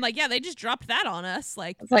daughter. I'm like, they just dropped that on us.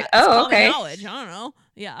 Like, it's like, oh, okay. Knowledge. I don't know.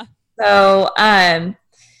 Yeah. So,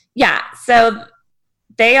 so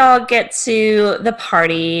they all get to the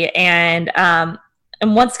party, and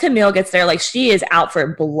once Camille gets there, like she is out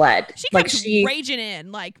for blood. She comes raging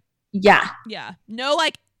in, like yeah. No,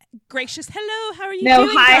 like gracious hello, how are you doing?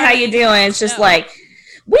 Hi, how you doing? It's just like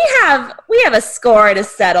we have a score to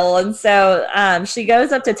settle. And so she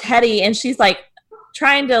goes up to Teddy, and she's like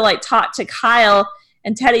trying to like talk to Kyle,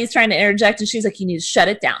 and Teddy's trying to interject, and she's like, you need to shut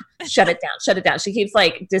it down. Shut it down. She keeps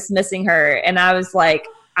like dismissing her, and I was like,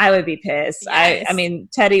 I would be pissed. Yes. I mean,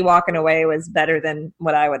 Teddy walking away was better than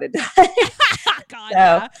what I would have done.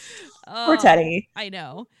 God, poor Teddy. I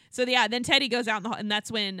know. So then Teddy goes out in the hall, and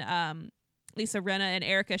that's when Lisa Rinna and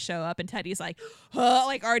Erica show up, and Teddy's like,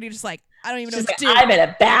 like already just like, I don't even know what to do. I'm in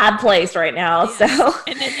a bad place right now. Yes. So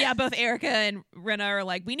and then both Erica and Rinna are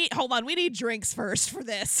like, we need drinks first for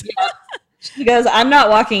this. Yeah. She goes, I'm not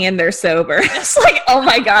walking in there sober. It's like, oh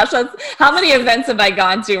my gosh, how many events have I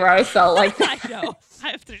gone to where I felt like that? I know.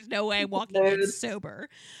 There's no way I'm walking in sober.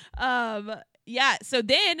 Yeah. So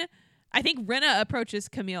then I think Rinna approaches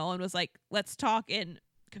Camille and was like, let's talk. And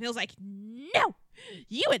Camille's like, no,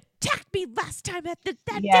 you attacked me last time at that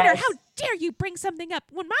dinner. How dare you bring something up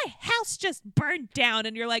when my house just burned down?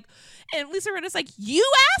 And you're like, and Lisa Rinna's like, you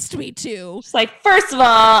asked me to. She's like, first of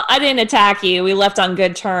all, I didn't attack you. We left on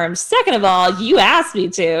good terms. Second of all, you asked me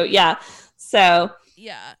to. Yeah. So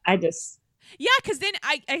yeah, because then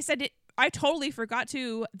I said it. I totally forgot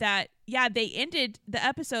to that. Yeah, they ended the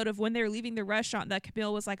episode of when they were leaving the restaurant that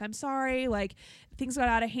Camille was like, I'm sorry, like things got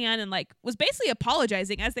out of hand, and like was basically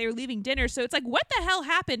apologizing as they were leaving dinner. So it's like, what the hell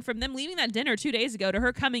happened from them leaving that dinner 2 days ago to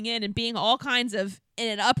her coming in and being all kinds of in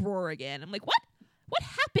an uproar again? I'm like, what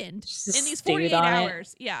happened in these 48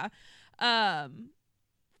 hours? Yeah. And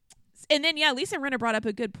then Lisa Rinna brought up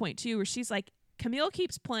a good point too, where she's like, Camille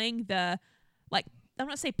keeps playing the, like, I'm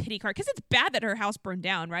not say pity card, because it's bad that her house burned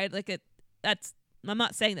down, right? Like I'm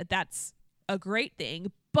not saying that that's a great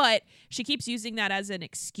thing, but she keeps using that as an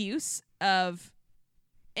excuse of,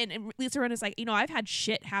 and Lisa Rinna's like, I've had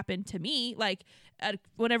shit happen to me. Like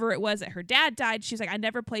whenever it was that her dad died, she's like, I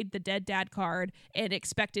never played the dead dad card and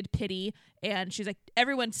expected pity. And she's like,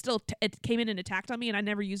 everyone still it came in and attacked on me, and I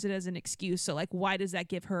never used it as an excuse. So like, why does that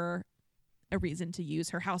give her a reason to use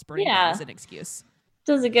her house burning down as an excuse?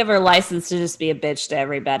 Doesn't give her license to just be a bitch to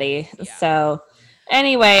everybody. Yeah. So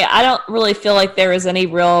anyway, I don't really feel like there was any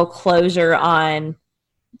real closure on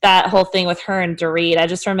that whole thing with her and Dorit. I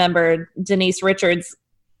just remember Denise Richards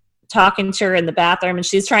talking to her in the bathroom, and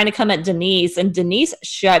she's trying to come at Denise, and Denise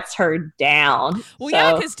shuts her down.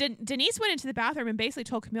 Well, because Denise went into the bathroom and basically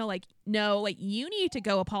told Camille, like, no, like, you need to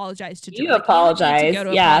go apologize to Dorit. You apologize,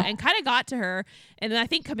 and kind of got to her. And then I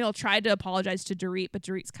think Camille tried to apologize to Dorit, but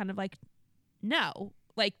Dorit's kind of like, no,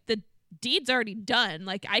 like, the deed's already done.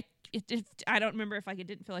 Like, I don't remember if like it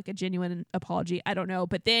didn't feel like a genuine apology. I don't know.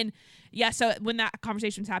 But then, so when that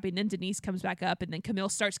conversation's happening, then Denise comes back up, and then Camille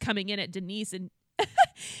starts coming in at Denise, and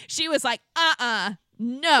she was like,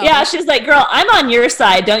 no. Yeah, she's like, girl, I'm on your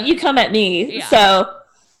side. Don't you come at me. Yeah. So,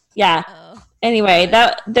 yeah. Anyway,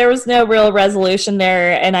 that there was no real resolution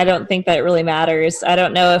there, and I don't think that it really matters. I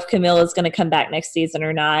don't know if Camille is going to come back next season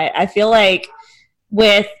or not. I feel like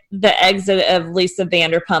with the exit of Lisa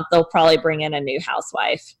Vanderpump, they'll probably bring in a new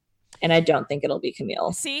housewife, and I don't think it'll be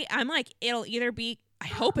Camille. See, I'm like, it'll either be, I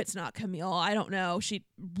hope it's not Camille. I don't know. She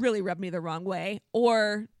really rubbed me the wrong way,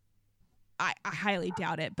 or I highly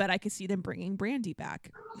doubt it, but I could see them bringing Brandy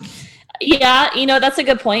back. Yeah, that's a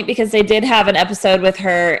good point, because they did have an episode with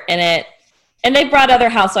her in it, and they brought other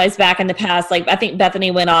housewives back in the past. Like, I think Bethany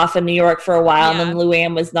went off in New York for a while, and then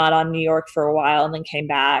Luann was not on New York for a while, and then came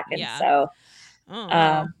back. And so,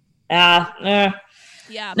 no idea.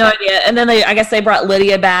 And then I guess they brought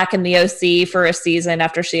Lydia back in the OC for a season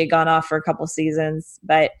after she had gone off for a couple seasons.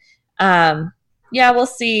 But we'll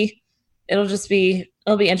see.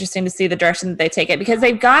 It'll be interesting to see the direction that they take it, because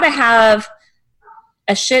they've got to have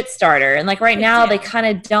a shit starter. And like right now, they kind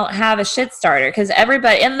of don't have a shit starter, because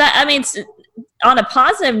everybody, and that, I mean, on a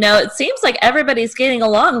positive note, it seems like everybody's getting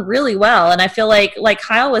along really well. And I feel like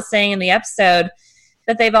Kyle was saying in the episode,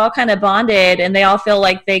 that they've all kind of bonded, and they all feel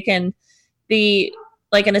like they can be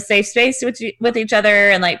like in a safe space with each other,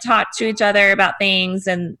 and like talk to each other about things.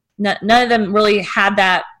 And none of them really had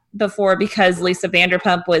that before, because Lisa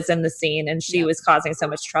Vanderpump was in the scene, and she was causing so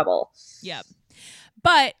much trouble. Yep.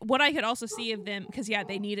 But what I could also see of them, because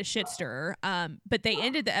they need a shit stirrer. But they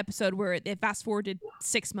ended the episode where they fast forwarded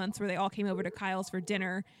 6 months, where they all came over to Kyle's for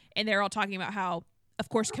dinner, and they're all talking about how, of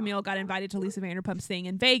course, Camille got invited to Lisa Vanderpump's thing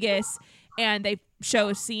in Vegas, and they show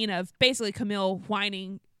a scene of basically Camille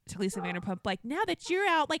whining to Lisa Vanderpump, like, now that you're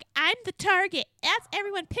out, like, I'm the target. As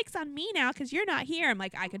everyone picks on me now because you're not here. I'm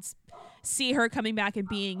like, I could see her coming back and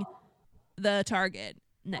being the target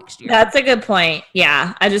next year. That's a good point.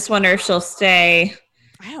 Yeah, I just wonder if she'll stay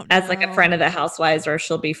as like a friend of the housewives, or if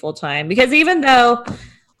she'll be full time. Because even though,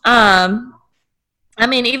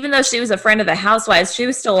 even though she was a friend of the housewives, she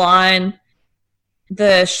was still on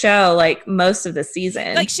the show like most of the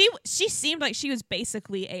season. Like she seemed like she was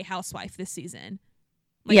basically a housewife this season.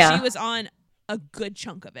 Like she was on a good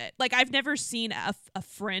chunk of it. Like, I've never seen a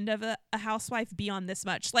friend of a housewife be on this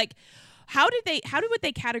much. Like, how would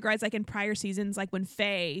they categorize, like, in prior seasons, like when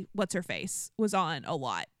Faye, what's her face, was on a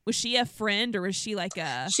lot? Was she a friend, or was she like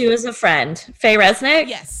a... She was a friend. Faye Resnick?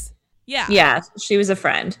 Yes. Yeah. Yeah, she was a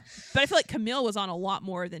friend. But I feel like Camille was on a lot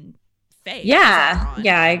more than Faye. Yeah.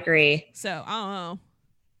 Yeah, I agree. So, I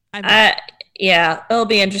don't know. Yeah, it'll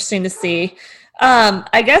be interesting to see.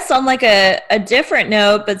 I guess on like a different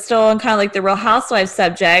note, but still on kind of like the Real Housewives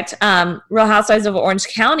subject, Real Housewives of Orange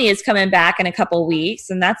County is coming back in a couple weeks,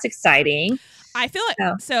 and that's exciting. I feel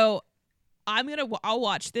like so I'll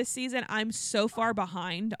watch this season. I'm so far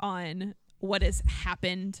behind on what has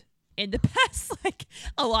happened in the past, like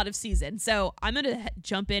a lot of seasons. So I'm gonna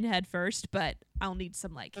jump in head first, but I'll need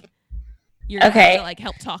some you're gonna have to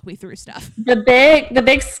help talk me through stuff. The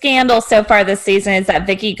big scandal so far this season is that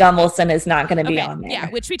Vicky Gunvalson is not going to be on there. Yeah,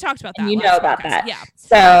 which we talked about that. You know about podcast. that. Yeah.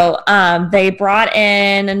 So they brought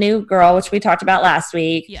in a new girl, which we talked about last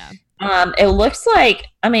week. Yeah. It looks like,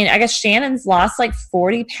 I guess Shannon's lost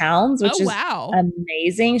 40 pounds, which is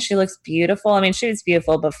amazing. She looks beautiful. She was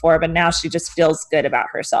beautiful before, but now she just feels good about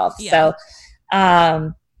herself. Yeah.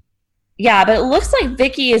 So, but it looks like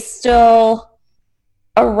Vicky is still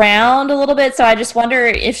around a little bit. So I just wonder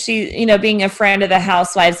if she, being a friend of the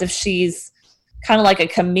Housewives, if she's kind of like a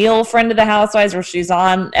Camille friend of the Housewives, where she's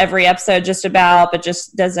on every episode just about, but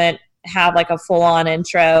just doesn't have a full on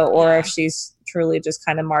intro, or if she's truly just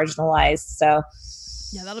kind of marginalized. So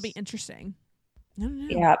yeah, that'll be interesting. I don't know.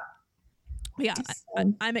 Yeah. Yeah.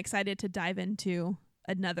 I'm excited to dive into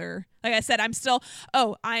another, like I said, I'm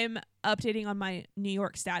updating on my New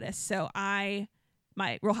York status. So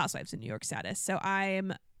my Real Housewives in New York status. So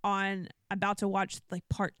I'm about to watch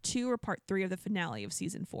part 2 or part 3 of the finale of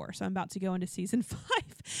season 4. So I'm about to go into season 5.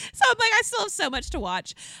 So I'm I still have so much to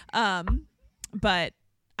watch. But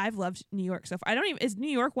I've loved New York so far. Is New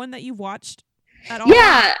York one that you've watched at all?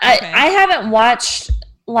 Yeah, okay. I haven't watched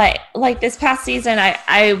like this past season.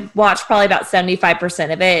 I watched probably about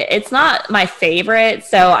 75% of it. It's not my favorite,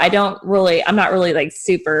 so I'm not really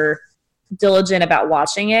super diligent about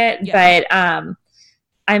watching it. Yeah. But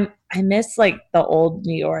I miss the old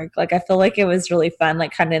New York. I feel like it was really fun,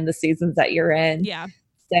 kind of in the seasons that you're in. Yeah.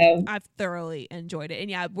 So I've thoroughly enjoyed it. And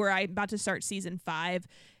yeah, where I'm about to start season 5,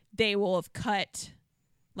 they will have cut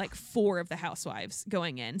 4 of the housewives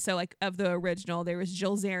going in. So of the original, there was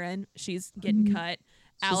Jill Zarin. She's getting cut.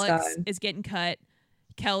 Alex is getting cut.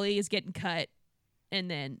 Kelly is getting cut. And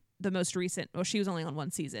then the most recent, she was only on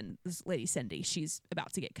one season, this lady Cindy, she's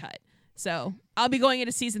about to get cut. So I'll be going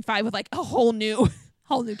into season 5 with a whole new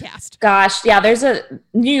cast. Gosh, yeah,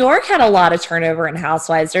 New York had a lot of turnover in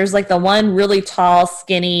Housewives. There's the one really tall,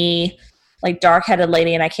 skinny, dark-headed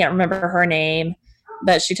lady, and I can't remember her name,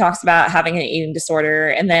 but she talks about having an eating disorder.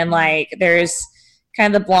 And then there's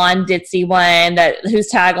kind of the blonde ditzy one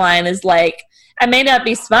whose tagline is I may not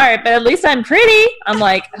be smart, but at least I'm pretty. I'm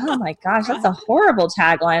oh my gosh, that's a horrible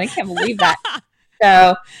tagline. I can't believe that.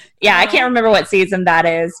 So yeah, I can't remember what season that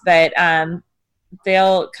is, but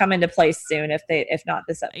they'll come into place soon if not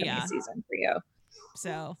this upcoming season for you.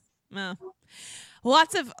 So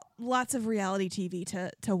lots of reality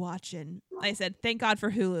TV to watch, and like I said, thank God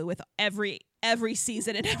for Hulu with every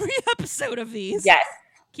season and every episode of these. Yes,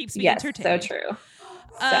 keeps me entertained. So true.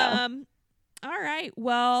 All right,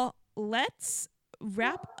 well, let's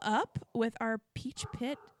wrap up with our Peach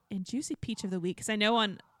Pit and Juicy Peach of the week, because I know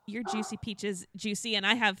on your Juicy Peach is juicy, and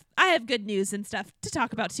I have good news and stuff to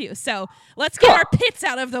talk about too. So let's get our pits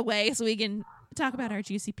out of the way so we can talk about our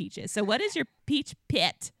Juicy Peaches. So what is your Peach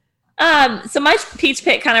Pit? So my Peach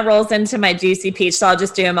Pit kind of rolls into my Juicy Peach, so I'll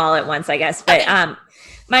just do them all at once, I guess. But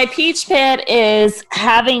my Peach Pit is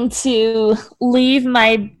having to leave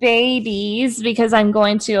my babies because I'm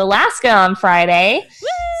going to Alaska on Friday. Woo!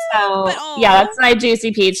 So yeah, that's my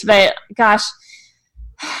Juicy Peach. But gosh,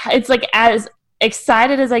 it's as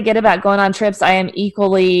excited as I get about going on trips, I am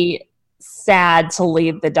equally sad to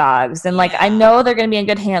leave the dogs. And I know they're going to be in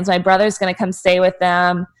good hands. My brother's going to come stay with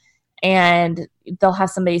them, and they'll have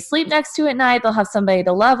somebody sleep next to at night. They'll have somebody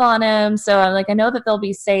to love on them. So I'm I know that they'll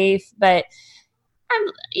be safe, but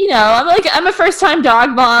I'm a first time dog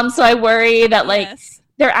mom. So I worry that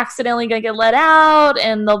they're accidentally going to get let out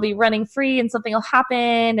and they'll be running free and something will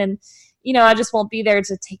happen. And, I just won't be there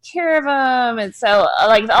to take care of them. And so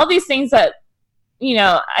all these things that,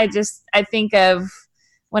 I think of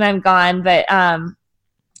when I'm gone. But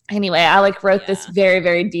anyway, I wrote this very,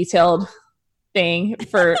 very detailed thing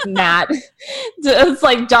for Matt.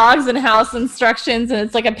 It's dogs and house instructions, and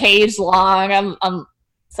it's a page long. I'm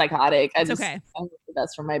psychotic. I want the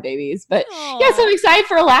best for my babies. But yeah, so I'm excited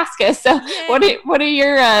for Alaska. So what are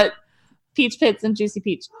your Peach Pits and Juicy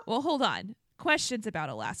Peach? Well, hold on. Questions about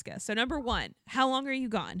Alaska. So number 1, how long are you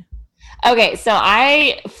gone? Okay, so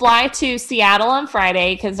I fly to Seattle on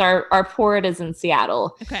Friday because our port is in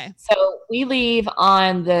Seattle. Okay. So we leave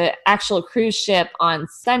on the actual cruise ship on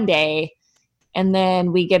Sunday, and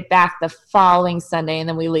then we get back the following Sunday, and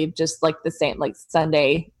then we leave just the same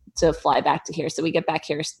Sunday to fly back to here. So we get back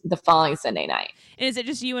here the following Sunday night. And is it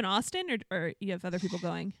just you and Austin, or you have other people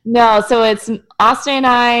going? No, so it's Austin and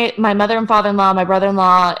I, my mother and father-in-law, my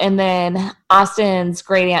brother-in-law, and then Austin's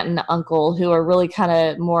great aunt and uncle, who are really kind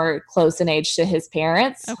of more close in age to his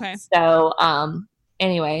parents. Okay. So,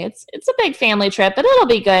 anyway, it's a big family trip, but it'll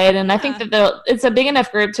be good. And I think that it's a big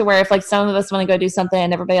enough group to where if like some of us want to go do something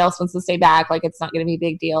and everybody else wants to stay back, like it's not going to be a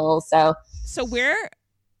big deal. So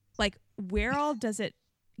where all does it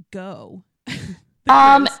go?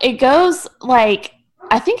 It goes like,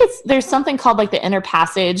 I think there's something called like the Inner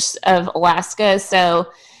Passage of Alaska. So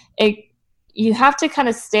you have to kind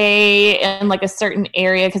of stay in like a certain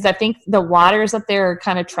area because I think the waters up there are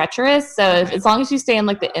kind of treacherous. So as long as you stay in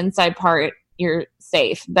like the inside part, you're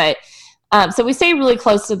safe. But so we stay really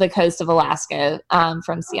close to the coast of Alaska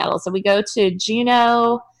from Seattle. So we go to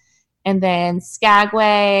Juneau and then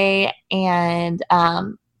Skagway and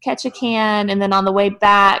Ketchikan. And then on the way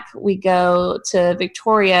back, we go to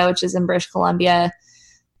Victoria, which is in British Columbia.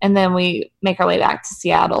 And then we make our way back to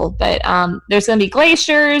Seattle. But there's going to be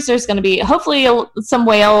glaciers. There's going to be hopefully some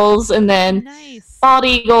whales and then bald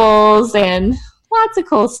eagles and lots of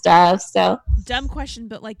cool stuff. So dumb question,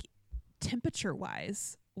 but like temperature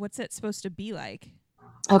wise, what's it supposed to be like?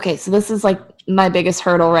 Okay, so this is like my biggest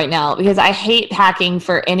hurdle right now because I hate packing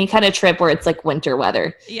for any kind of trip where it's like winter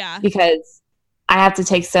weather. Yeah. Because I have to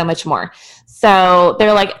take so much more. So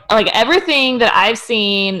they're like everything that I've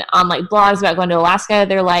seen on like blogs about going to Alaska,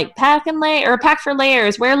 they're like pack for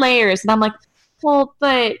layers, wear layers. And I'm like, well,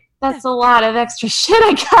 but that's a lot of extra shit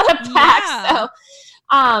I gotta pack. Yeah.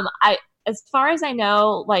 So as far as I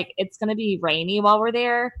know, like it's gonna be rainy while we're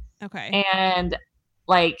there. Okay. And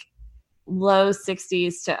like low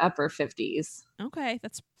 60s to upper 50s. Okay.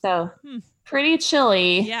 That's so pretty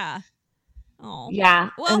chilly. Yeah. Oh. Yeah.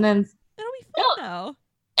 Well, and then it'll be fun though.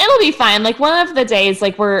 It'll be fine. Like one of the days,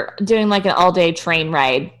 like we're doing like an all-day train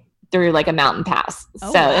ride through like a mountain pass.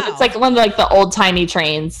 Oh, so wow. It's like one of like the old-timey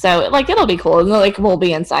trains. So like it'll be cool. Like we'll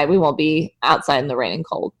be inside. We won't be outside in the rain and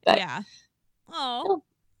cold. But yeah. Oh,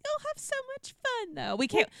 you'll have so much fun though. We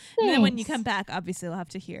can't. And then when you come back, obviously we'll have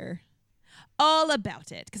to hear all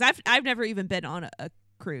about it because I've never even been on a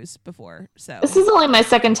cruise before. So this is only my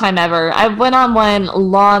second time ever. I went on one a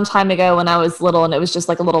long time ago when I was little, and it was just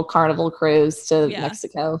like a little carnival cruise to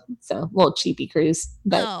Mexico. So a little cheapy cruise,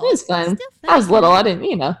 but it was fun. I was little. I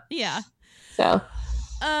didn't, Yeah. So.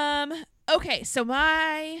 Okay. So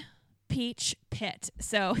my peach pit.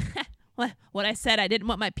 So what I said I didn't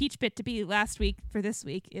want my peach pit to be last week for this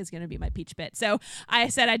week is going to be my peach pit. So I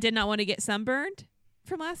said I did not want to get sunburned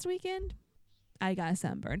from last weekend. I got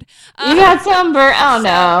sunburned. You got sunburned? Oh, so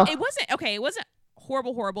no. It wasn't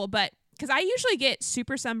horrible, but because I usually get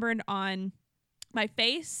super sunburned on my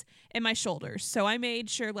face and my shoulders. So I made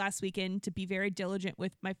sure last weekend to be very diligent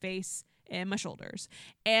with my face and my shoulders.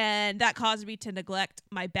 And that caused me to neglect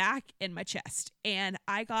my back and my chest. And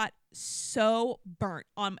I got so burnt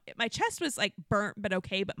on my chest was like burnt, but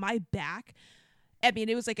okay. But my back, I mean,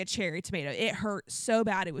 it was like a cherry tomato. It hurt so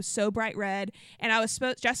bad. It was so bright red. And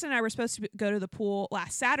Justin and I were supposed to go to the pool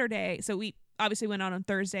last Saturday. So we obviously went on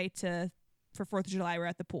Thursday for 4th of July. We're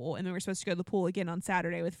at the pool. And then we were supposed to go to the pool again on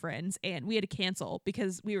Saturday with friends. And we had to cancel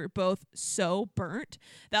because we were both so burnt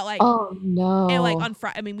that like, oh no. And like on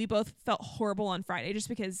Friday, I mean, we both felt horrible on Friday just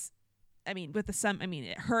because, I mean, with the sun, I mean,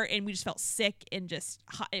 it hurt and we just felt sick and just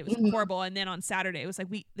hot. It was horrible. And then on Saturday, it was like,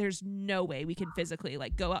 there's no way we can physically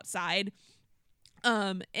like go outside.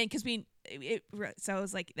 And because so I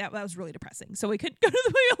was like, that was really depressing. So we couldn't go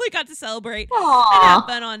we only got to celebrate and have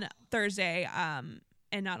fun on Thursday,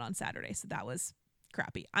 and not on Saturday. So that was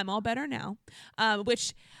crappy. I'm all better now.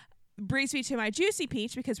 Which brings me to my juicy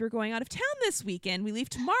peach because we're going out of town this weekend. We leave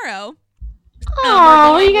tomorrow.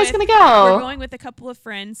 Oh, where are you guys going to go? We're going with a couple of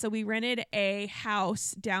friends. So we rented a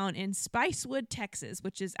house down in Spicewood, Texas,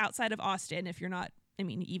 which is outside of Austin. If you're not, I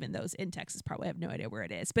mean, even those in Texas probably have no idea where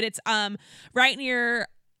it is, but it's right near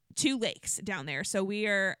 2 lakes down there. So we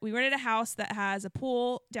rented a house that has a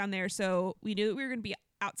pool down there. So we knew that we were going to be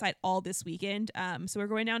outside all this weekend. So we're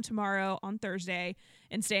going down tomorrow on Thursday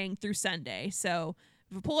and staying through Sunday. So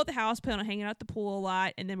we have a pool at the house, plan on hanging out at the pool a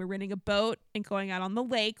lot, and then we're renting a boat and going out on the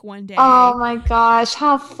lake one day. Oh my gosh,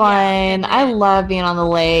 how fun. I love being on the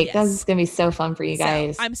lake. Yes. This is going to be so fun for you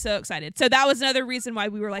guys. I'm so excited. So that was another reason why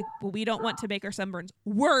we were like, well, we don't want to make our sunburns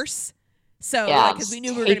worse. So because we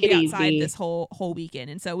knew we were going to be outside this whole weekend.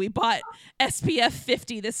 And so we bought SPF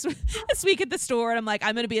 50 this week at the store. And I'm like,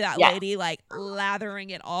 I'm going to be that lady like lathering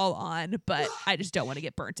it all on, but I just don't want to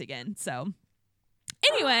get burnt again. So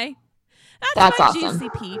anyway, that's my awesome. juicy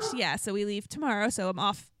peach. Yeah. So we leave tomorrow. So I'm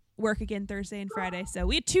off work again Thursday and Friday. So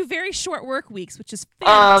we had 2 very short work weeks, which is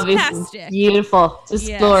Oh, fantastic. beautiful. Just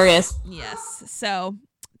glorious. Yes. So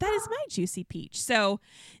that is my juicy peach. So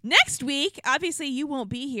next week, obviously you won't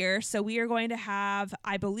be here. So we are going to have,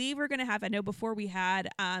 I know before we had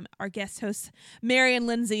our guest hosts, Mary and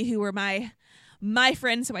Lindsay, who were my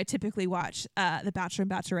friends who I typically watch The Bachelor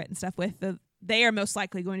and Bachelorette and stuff with. They are most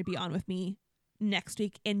likely going to be on with me next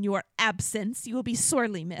week in your absence. You will be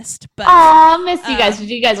sorely missed. But miss you guys.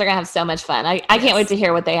 You guys are gonna have so much fun. I can't wait to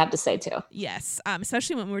hear what they have to say too. Yes,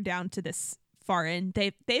 especially when we're down to this far in.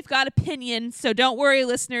 They've got opinions, so don't worry,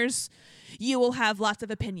 listeners. You will have lots of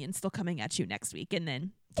opinions still coming at you next week, and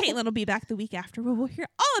then Caitlin will be back the week after where we'll hear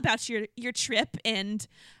all about your trip, and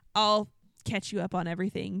I'll catch you up on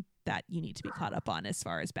everything that you need to be caught up on as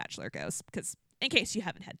far as Bachelor goes, because in case you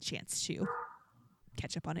haven't had a chance to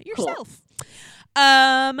catch up on it yourself.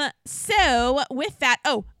 Cool. So with that,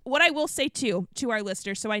 what I will say too to our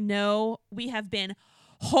listeners, so I know we have been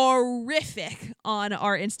horrific on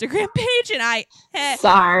our Instagram page, and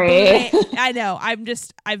sorry. I know I've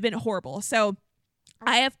been horrible. So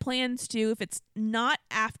I have plans to, if it's not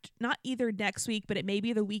either next week, but it may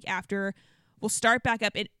be the week after, we'll start back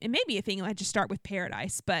up. It may be a thing I just start with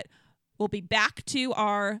Paradise, but we'll be back to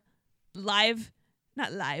our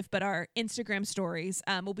not live, but our Instagram stories.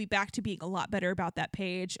 We'll be back to being a lot better about that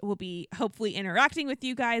page. We'll be hopefully interacting with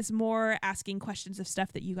you guys more, asking questions of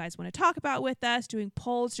stuff that you guys want to talk about with us, doing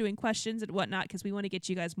polls, doing questions and whatnot, because we want to get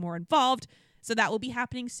you guys more involved. So that will be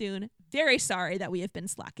happening soon. Very sorry that we have been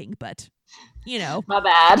slacking, but my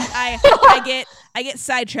bad. I get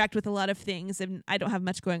sidetracked with a lot of things, and I don't have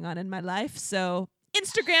much going on in my life. So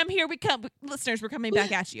Instagram, here we come, listeners. We're coming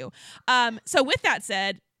back at you. So with that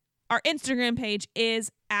said, our Instagram page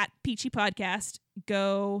is at Peachy Podcast.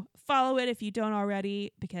 Go follow it if you don't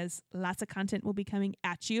already, because lots of content will be coming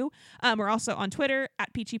at you. We're also on Twitter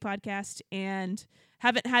at Peachy Podcast, and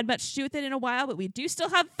haven't had much to do with it in a while, but we do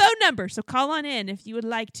still have phone numbers. So call on in if you would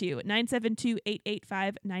like to at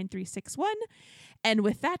 972-885-9361. And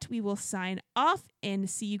with that, we will sign off and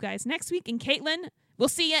see you guys next week. And Caitlin, we'll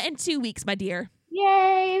see you in 2 weeks, my dear.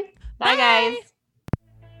 Yay. Bye, guys.